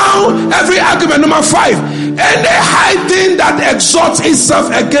 Casting down every argument. Number 5, any high thing that exalts itself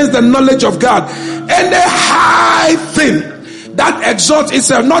against the knowledge of God. Any high thing that exalts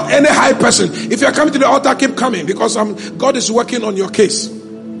itself, not any high person. If you're coming to the altar, keep coming, because God is working on your case.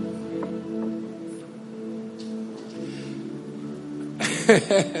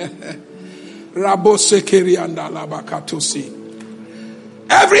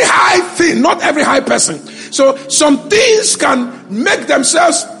 Every high thing, not every high person. So some things can make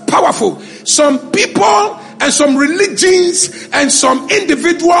themselves powerful. Some people and some religions and some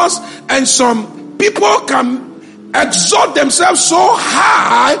individuals and some people can exalt themselves so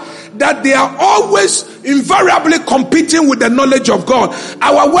high that they are always invariably competing with the knowledge of God.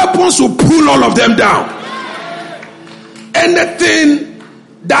 Our weapons will pull all of them down. Anything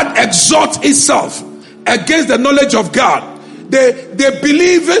that exalts itself against the knowledge of God, they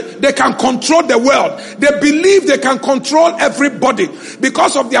believe they can control the world. They believe they can control everybody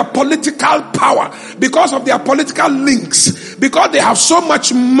because of their political power, because of their political links, because they have so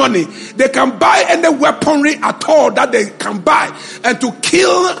much money. They can buy any weaponry at all that they can buy, and to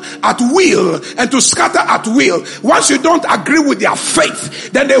kill at will and to scatter at will. Once you don't agree with their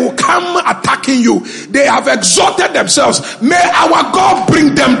faith, then they will come attacking you. They have exalted themselves. May our God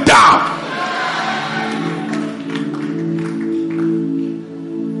bring them down.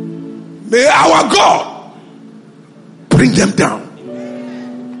 May our God bring them down.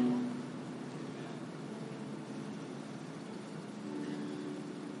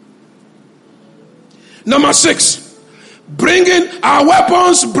 Number 6, bringing our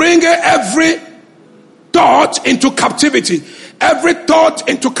weapons, bringing every thought into captivity. Every thought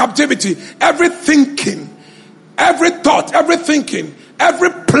into captivity. Every thinking, every thought, every thinking, every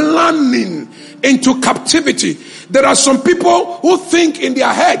planning into captivity. There are some people who think in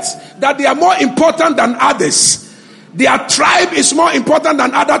their heads that they are more important than others. Their tribe is more important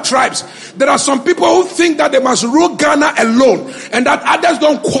than other tribes. There are some people who think that they must rule Ghana alone and that others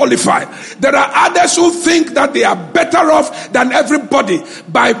don't qualify. There are others who think that they are better off than everybody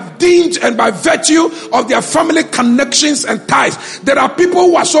by dint and by virtue of their family connections and ties. There are people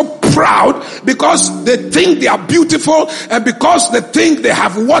who are so proud because they think they are beautiful and because they think they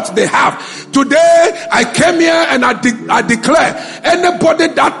have what they have. Today, I came here and I declare, anybody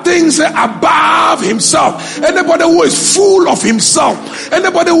that thinks above himself, anybody who is full of himself,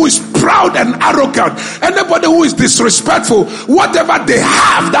 anybody who is proud and arrogant, anybody who is disrespectful, whatever they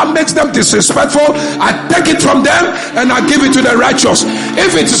have that makes them disrespectful, I take it from them and I give it to the righteous.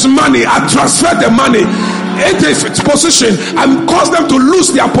 If it is money, I transfer the money. If it's position, I cause them to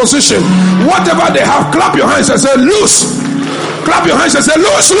lose their position. Whatever they have, clap your hands and say, lose. Clap your hands and say,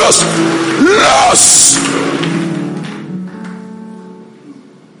 lose, lose, lose.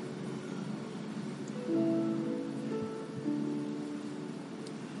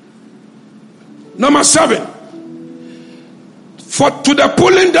 Number 7, to the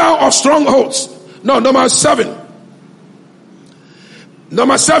pulling down of strongholds. Number 7,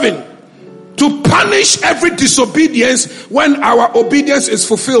 to punish every disobedience when our obedience is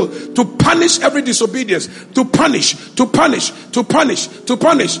fulfilled. To punish every disobedience. To punish.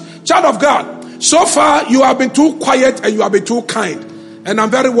 Child of God, so far you have been too quiet and you have been too kind. And I'm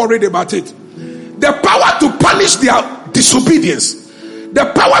very worried about it. The power to punish their disobedience, the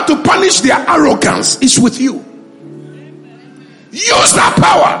power to punish their arrogance is with you. Use that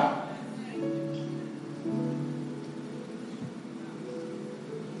power.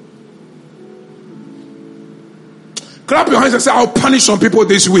 Clap your hands and say, I'll punish some people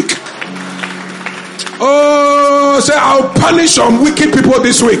this week. Oh, say, I'll punish some wicked people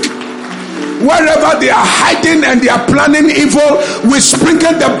this week. Wherever they are hiding and they are planning evil, we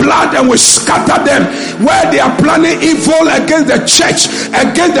sprinkle the blood and we scatter them. Where they are planning evil against the church,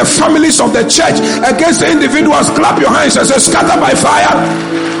 against the families of the church, against the individuals, clap your hands and say, scatter by fire.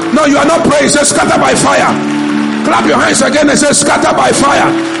 No, you are not praying. Say, scatter by fire. Clap your hands again and say, scatter by fire.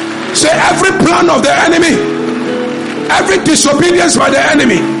 Say, every plan of the enemy, every disobedience by the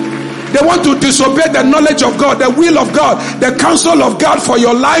enemy, they want to disobey the knowledge of God, the will of God, the counsel of God for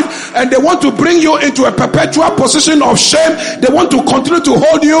your life, and they want to bring you into a perpetual position of shame. They want to continue to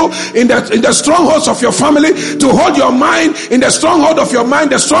hold you in the strongholds of your family, to hold your mind in the stronghold of your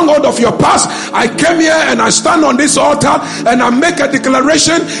mind, the stronghold of your past. I came here and I stand on this altar and I make a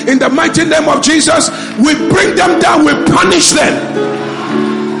declaration in the mighty name of Jesus. We bring them down, we punish them.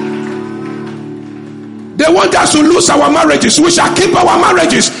 They want us to lose our marriages. We shall keep our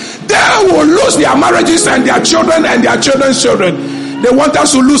marriages. They will lose their marriages and their children and their children's children. They want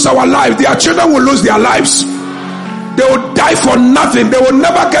us to lose our lives. Their children will lose their lives. They will die for nothing. They will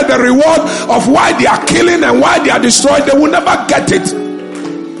never get the reward of why they are killing and why they are destroyed. They will never get it.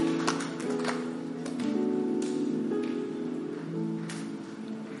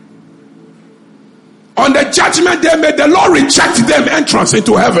 On the judgment day, may the Lord reject them entrance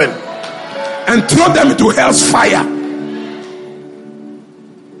into heaven and throw them into hell's fire.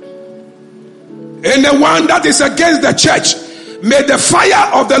 Anyone that is against the church, may the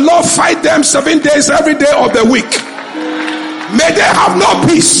fire of the Lord fight them 7 days every day of the week. May they have no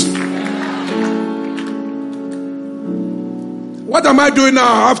peace. What am I doing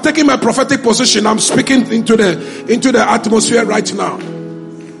now? I've taken my prophetic position. I'm speaking into the atmosphere right now.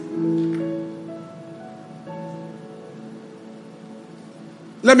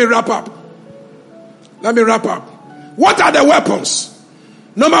 Let me wrap up. What are the weapons?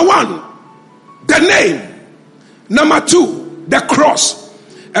 Number 1, the name. Number 2, the cross.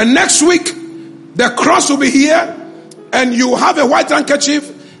 And next week, the cross will be here, and you have a white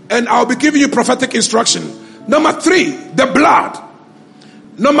handkerchief, and I'll be giving you prophetic instruction. Number 3, the blood.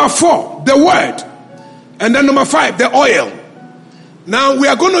 Number 4, the word. And then number 5, the oil. Now we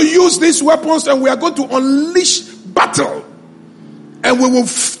are going to use these weapons, and we are going to unleash battle. And we will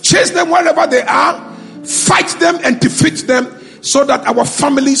chase them wherever they are, fight them and defeat them, so that our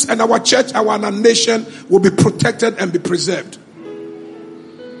families and our church, our nation will be protected and be preserved.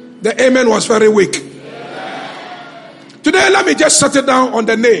 The amen was very weak. Today, let me just settle down on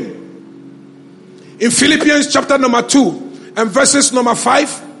the name. In Philippians chapter number 2 and verses number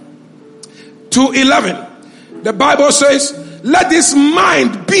 5 to 11, the Bible says, let this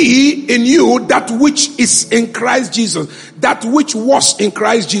mind be in you, that which is in Christ Jesus. That which was in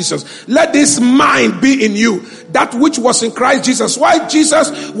Christ Jesus. Let this mind be in you, that which was in Christ Jesus. While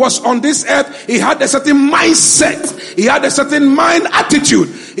Jesus was on this earth, he had a certain mindset. He had a certain mind attitude.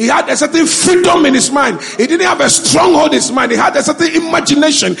 He had a certain freedom in his mind. He didn't have a stronghold in his mind. He had a certain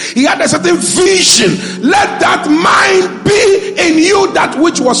imagination. He had a certain vision. Let that mind be in you, that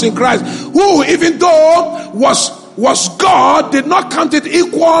which was in Christ, who, even though was God, did not count it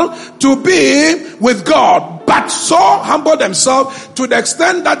equal to be with God, but so humbled himself to the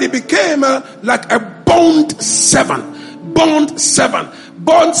extent that he became like a bond servant,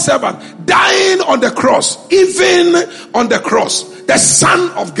 dying on the cross, even on the cross. The Son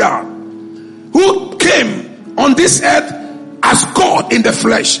of God, who came on this earth as God in the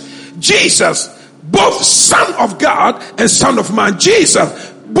flesh. Jesus, both Son of God and Son of Man.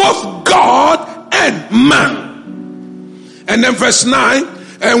 Jesus, both God and man. And then verse 9,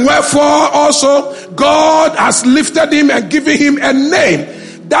 and wherefore also God has lifted him and given him a name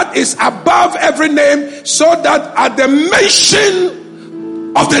that is above every name, so that at the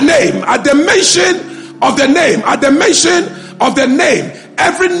mention of the name,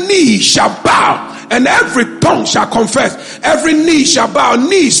 every knee shall bow and every tongue shall confess. Every knee shall bow.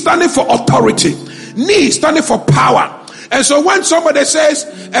 Knee standing for authority, knee standing for power. And so when somebody says,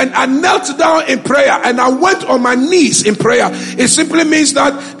 and I knelt down in prayer and I went on my knees in prayer, it simply means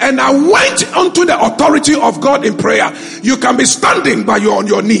that, and I went onto the authority of God in prayer. You can be standing, but you're on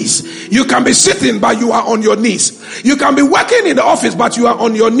your knees. You can be sitting, but you are on your knees. You can be working in the office, but you are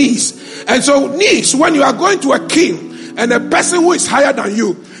on your knees. And so knees, when you are going to a king and a person who is higher than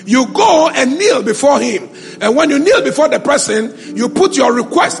you, you go and kneel before him. And when you kneel before the person, you put your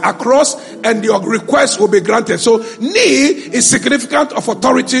request across and your request will be granted. So knee is significant of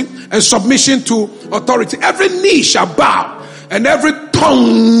authority and submission to authority. Every knee shall bow and every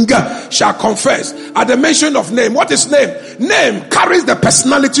tongue shall confess. At the mention of name, what is name? Name carries the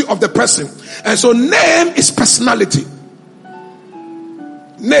personality of the person. And so name is personality.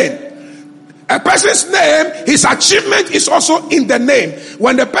 Name. A person's name, his achievement is also in the name.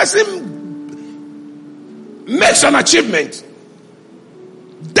 When the person makes an achievement,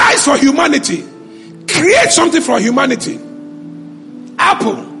 dies for humanity, creates something for humanity.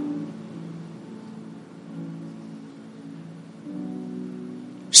 Apple.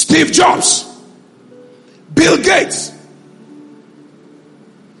 Steve Jobs. Bill Gates.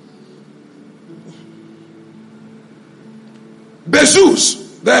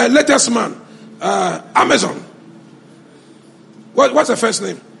 Bezos, the latest man. Amazon. What's the first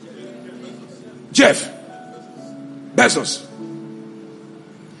name? Jeff Bezos.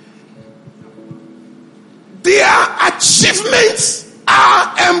 Their achievements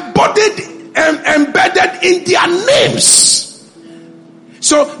are embodied and embedded in their names.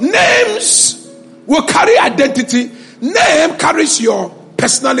 So names will carry identity. Name carries your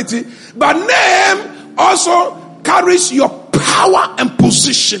personality, but name also carries your power and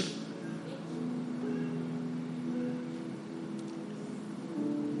position.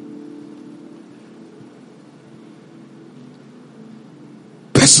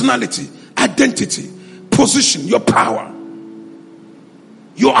 Personality, identity, position, your power,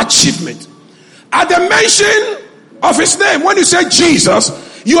 your achievement. At the mention of his name, when you say Jesus,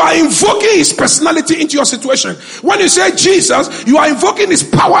 you are invoking his personality into your situation. When you say Jesus, you are invoking his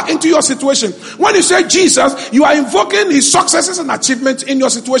power into your situation. When you say Jesus, you are invoking his successes and achievements in your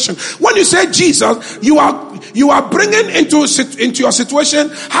situation. When you say Jesus, you are bringing into your situation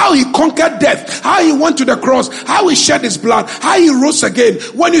how he conquered death, how he went to the cross, how he shed his blood, how he rose again.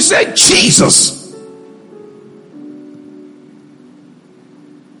 When you say Jesus,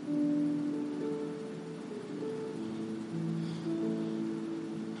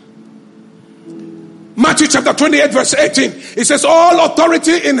 Matthew chapter 28 verse 18. It says, all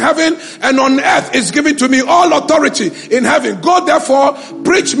authority in heaven and on earth is given to me. All authority in heaven. Go therefore,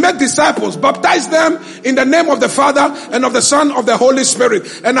 preach, make disciples, baptize them in the name of the Father and of the Son of the Holy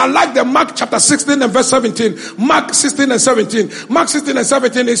Spirit. And I like the Mark chapter 16 and verse 17. Mark 16 and 17. Mark 16 and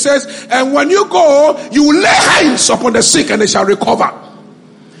 17 it says, and when you go, you will lay hands upon the sick and they shall recover.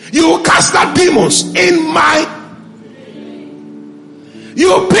 You will cast out demons in my... You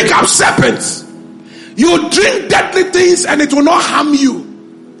will pick up serpents. You drink deadly things and it will not harm you.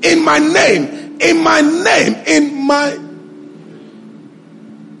 In my name. In my name. In my...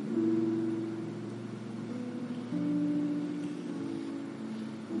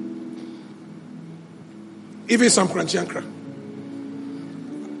 Even some Korankye Ankrah.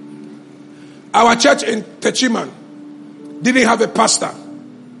 Our church in Techiman didn't have a pastor.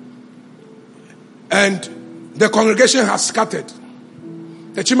 And the congregation has scattered.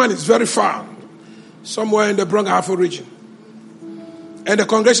 Techiman is very far. Somewhere in the Bronx region. And the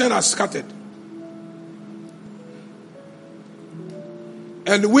congregation has scattered.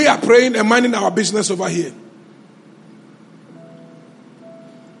 And we are praying and minding our business over here.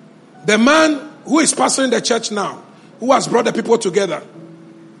 The man who is pastoring the church now, who has brought the people together,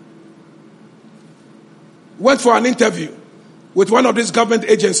 went for an interview with one of these government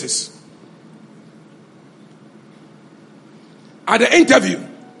agencies. At the interview,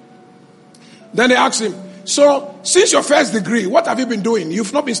 then they asked him, so since your first degree, what have you been doing?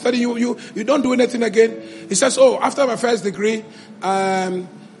 You've not been studying, you don't do anything again. He says, oh, after my first degree, I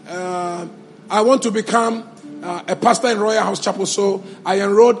want to become a pastor in Royalhouse Chapel. So I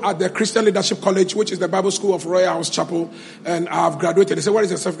enrolled at the Christian Leadership College, which is the Bible school of Royalhouse Chapel, and I've graduated. He said, what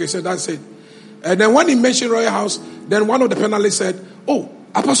is your certificate? He said, that's it. And then when he mentioned Royalhouse, then one of the panelists said, oh,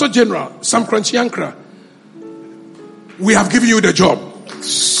 Apostle General Sam Korankye Ankrah, we have given you the job.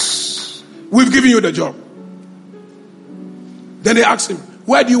 We've given you the job. Then they asked him,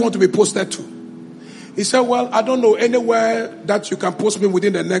 where do you want to be posted to? He said, well, I don't know, anywhere that you can post me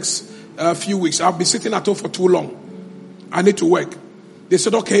within the next few weeks. I've been sitting at home for too long. I need to work. They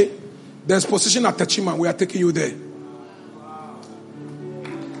said, okay, there's position at Techiman. We are taking you there.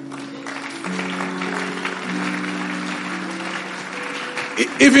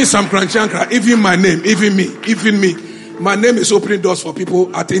 Even Sam Korankye Ankrah, even my name, even me. My name is opening doors for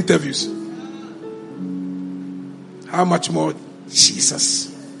people at interviews. How much more Jesus?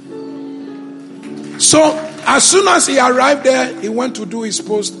 So, as soon as he arrived there, he went to do his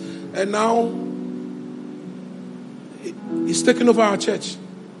post, and now he's taking over our church.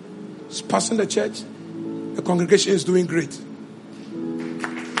 He's passing the church. The congregation is doing great.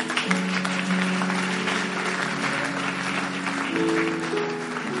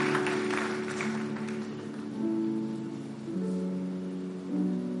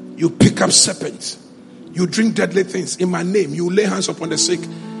 You pick up serpents. You drink deadly things in my name. You lay hands upon the sick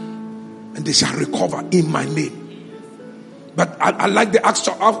and they shall recover in my name. But I like the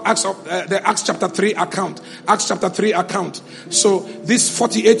Acts chapter 3 account. Acts chapter 3 account. So this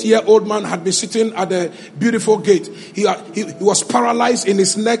 48-year-old man had been sitting at the beautiful gate. He was paralyzed in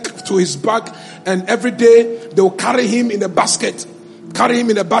his neck to his back, and every day they will carry him in a basket.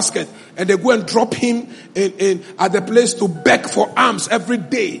 And they go and drop him in at the place to beg for alms every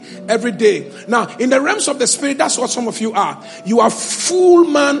day. Now, in the realms of the spirit, that's what some of you are. You are full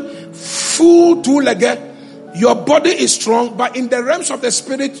man, full two-legged. Your body is strong, but in the realms of the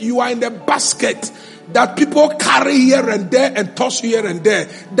spirit, you are in the basket that people carry here and there and toss here and there.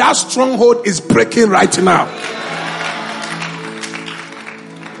 That stronghold is breaking right now.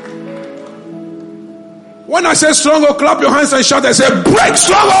 When I say stronghold, clap your hands and shout and say, break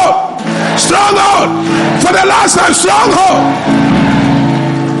stronghold! Stronghold! For the last time, stronghold!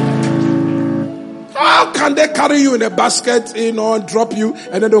 How can they carry you in a basket, and drop you,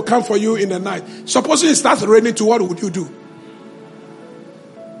 and then they'll come for you in the night? Supposing it starts raining, to what would you do?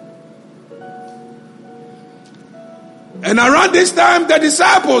 And around this time, the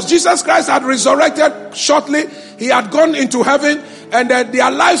disciples, Jesus Christ had resurrected shortly. He had gone into heaven, and their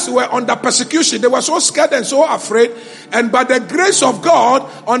lives were under persecution. They were so scared and so afraid And by the grace of God,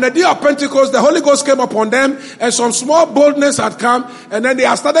 on the day of Pentecost, the Holy Ghost came upon them, and some small boldness had come, and then they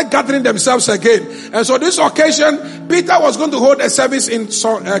had started gathering themselves again. And so this occasion, Peter was going to hold a service in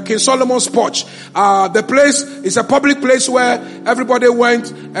King Solomon's porch. The place is a public place where everybody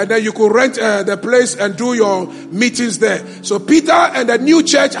went, and then you could rent the place and do your meetings there. So Peter and the new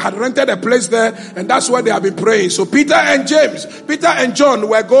church had rented a place there, and that's where they have been praying. So Peter and John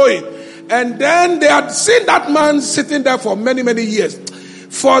were going. And then they had seen that man sitting there for many, many years.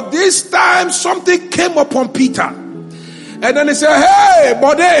 For this time, something came upon Peter. And then he said, "Hey,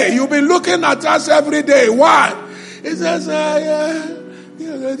 Bode, you've been looking at us every day. Why?" He says,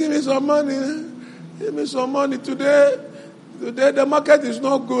 give me some money. Give me some money today. Today the market is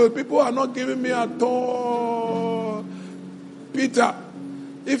not good. People are not giving me at all. Peter,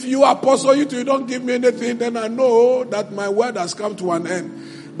 if you apostle, you don't give me anything, then I know that my word has come to an end.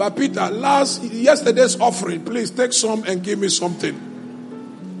 But Peter, yesterday's offering, please take some and give me something.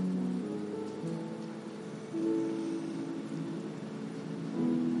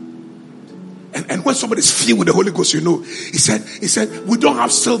 And when somebody's filled with the Holy Ghost, he said, we don't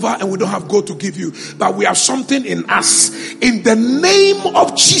have silver and we don't have gold to give you, but we have something in us. In the name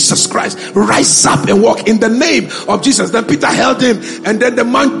of Jesus Christ, rise up and walk in the name of Jesus. Then Peter held him, and then the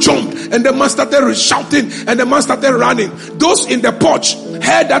man jumped, and the man started shouting, and the man started running. Those in the porch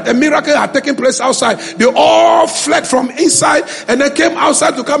heard that a miracle had taken place outside. They all fled from inside and then came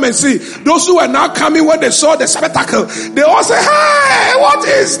outside to come and see. Those who were now coming, when they saw the spectacle, they all said, "Hey, what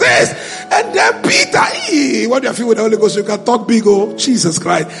is this?" And then Peter, when you are filled with the Holy Ghost, you can talk big, oh, Jesus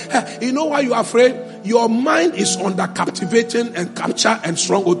Christ. You know why you are afraid? Your mind is under captivating and capture and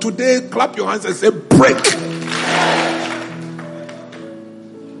stronghold. Today, clap your hands and say, break.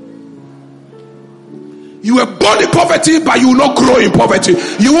 You were born in poverty, but you will not grow in poverty.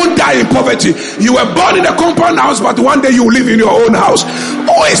 You won't die in poverty. You were born in a compound house, but one day you will live in your own house.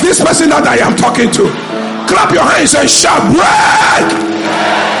 Who is this person that I am talking to? Clap your hands and shout, break!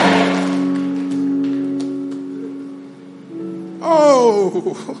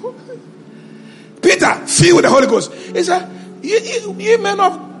 Oh, Peter, filled with the Holy Ghost. He said, ye men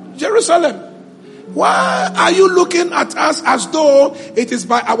of Jerusalem, why are you looking at us as though it is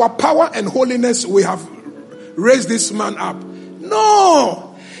by our power and holiness we have raised this man up?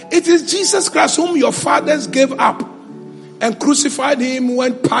 No, it is Jesus Christ whom your fathers gave up and crucified him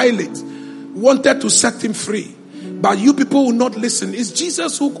when Pilate wanted to set him free. But you people will not listen. It's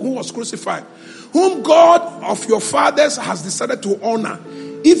Jesus who was crucified, whom God of your fathers has decided to honor.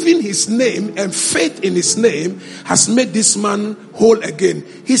 Even his name and faith in his name has made this man whole again.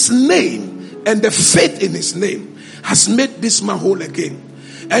 His name and the faith in his name has made this man whole again.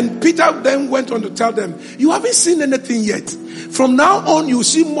 And Peter then went on to tell them, you haven't seen anything yet. From now on, you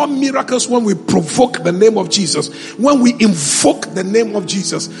see more miracles when we provoke the name of Jesus, when we invoke the name of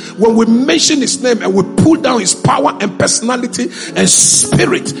Jesus, when we mention his name and we pull down his power and personality and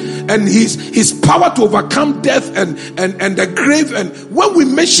spirit and his power to overcome death and the grave. And when we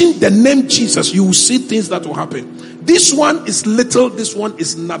mention the name Jesus, you will see things that will happen. This one is little, this one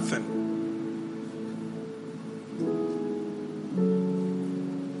is nothing.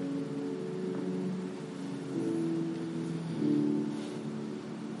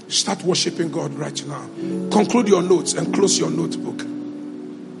 Start worshiping God right now. Conclude your notes and close your notebook.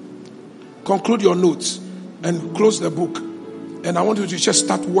 Conclude your notes and close the book. And I want you to just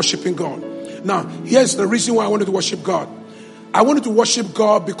start worshiping God. Now, here's the reason why I wanted to worship God. I wanted to worship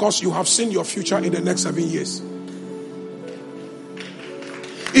God because you have seen your future in the next 7 years.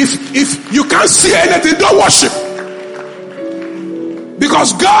 If you can't see anything, don't worship.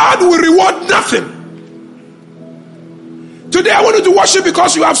 Because God will reward nothing. Today I want you to worship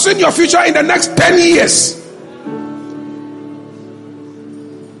because you have seen your future in the next 10 years.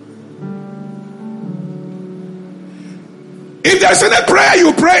 If there's any prayer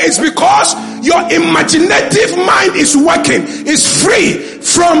you pray, it's because your imaginative mind is working, is free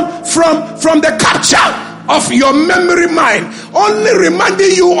from the capture of your memory mind, only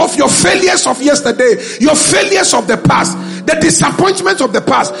reminding you of your failures of yesterday, your failures of the past, the disappointments of the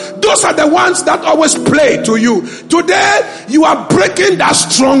past. Those are the ones that always play to you. Today, you are breaking that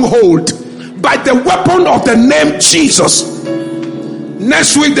stronghold by the weapon of the name Jesus.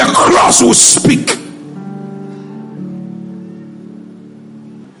 Next week, the cross will speak.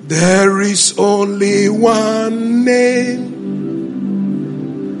 There is only one name.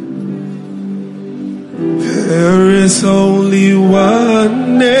 There is only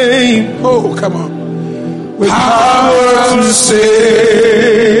one name. Oh, come on. Power to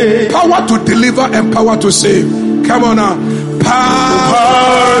save. Power to deliver and power to save. Come on now.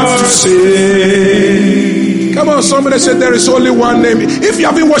 Power to save. Come on, somebody said there is only one name. If you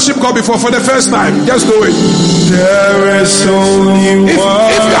haven't worshipped God before for the first time, just do it. There is only If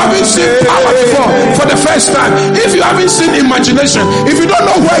you haven't seen power before for the first time, if you haven't seen imagination, if you don't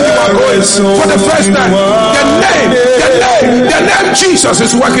know where you are going for the first time, the name Jesus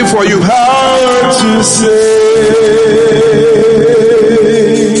is working for you. Power to save.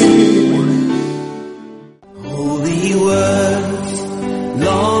 Holy words,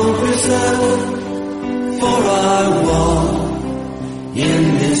 long preserved for our walk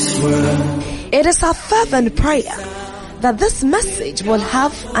in this world. It is our fervent prayer that this message will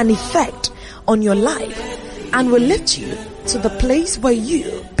have an effect on your life and will lift you to the place where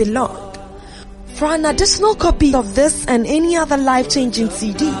you belong. For an additional copy of this and any other life-changing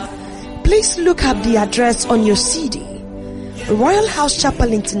CD, please look up the address on your CD. Royalhouse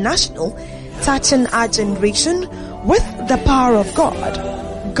Chapel International, touching our generation with the power of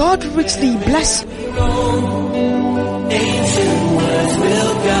God. God richly bless you. Ancient words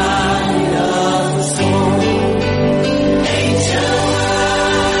will guide.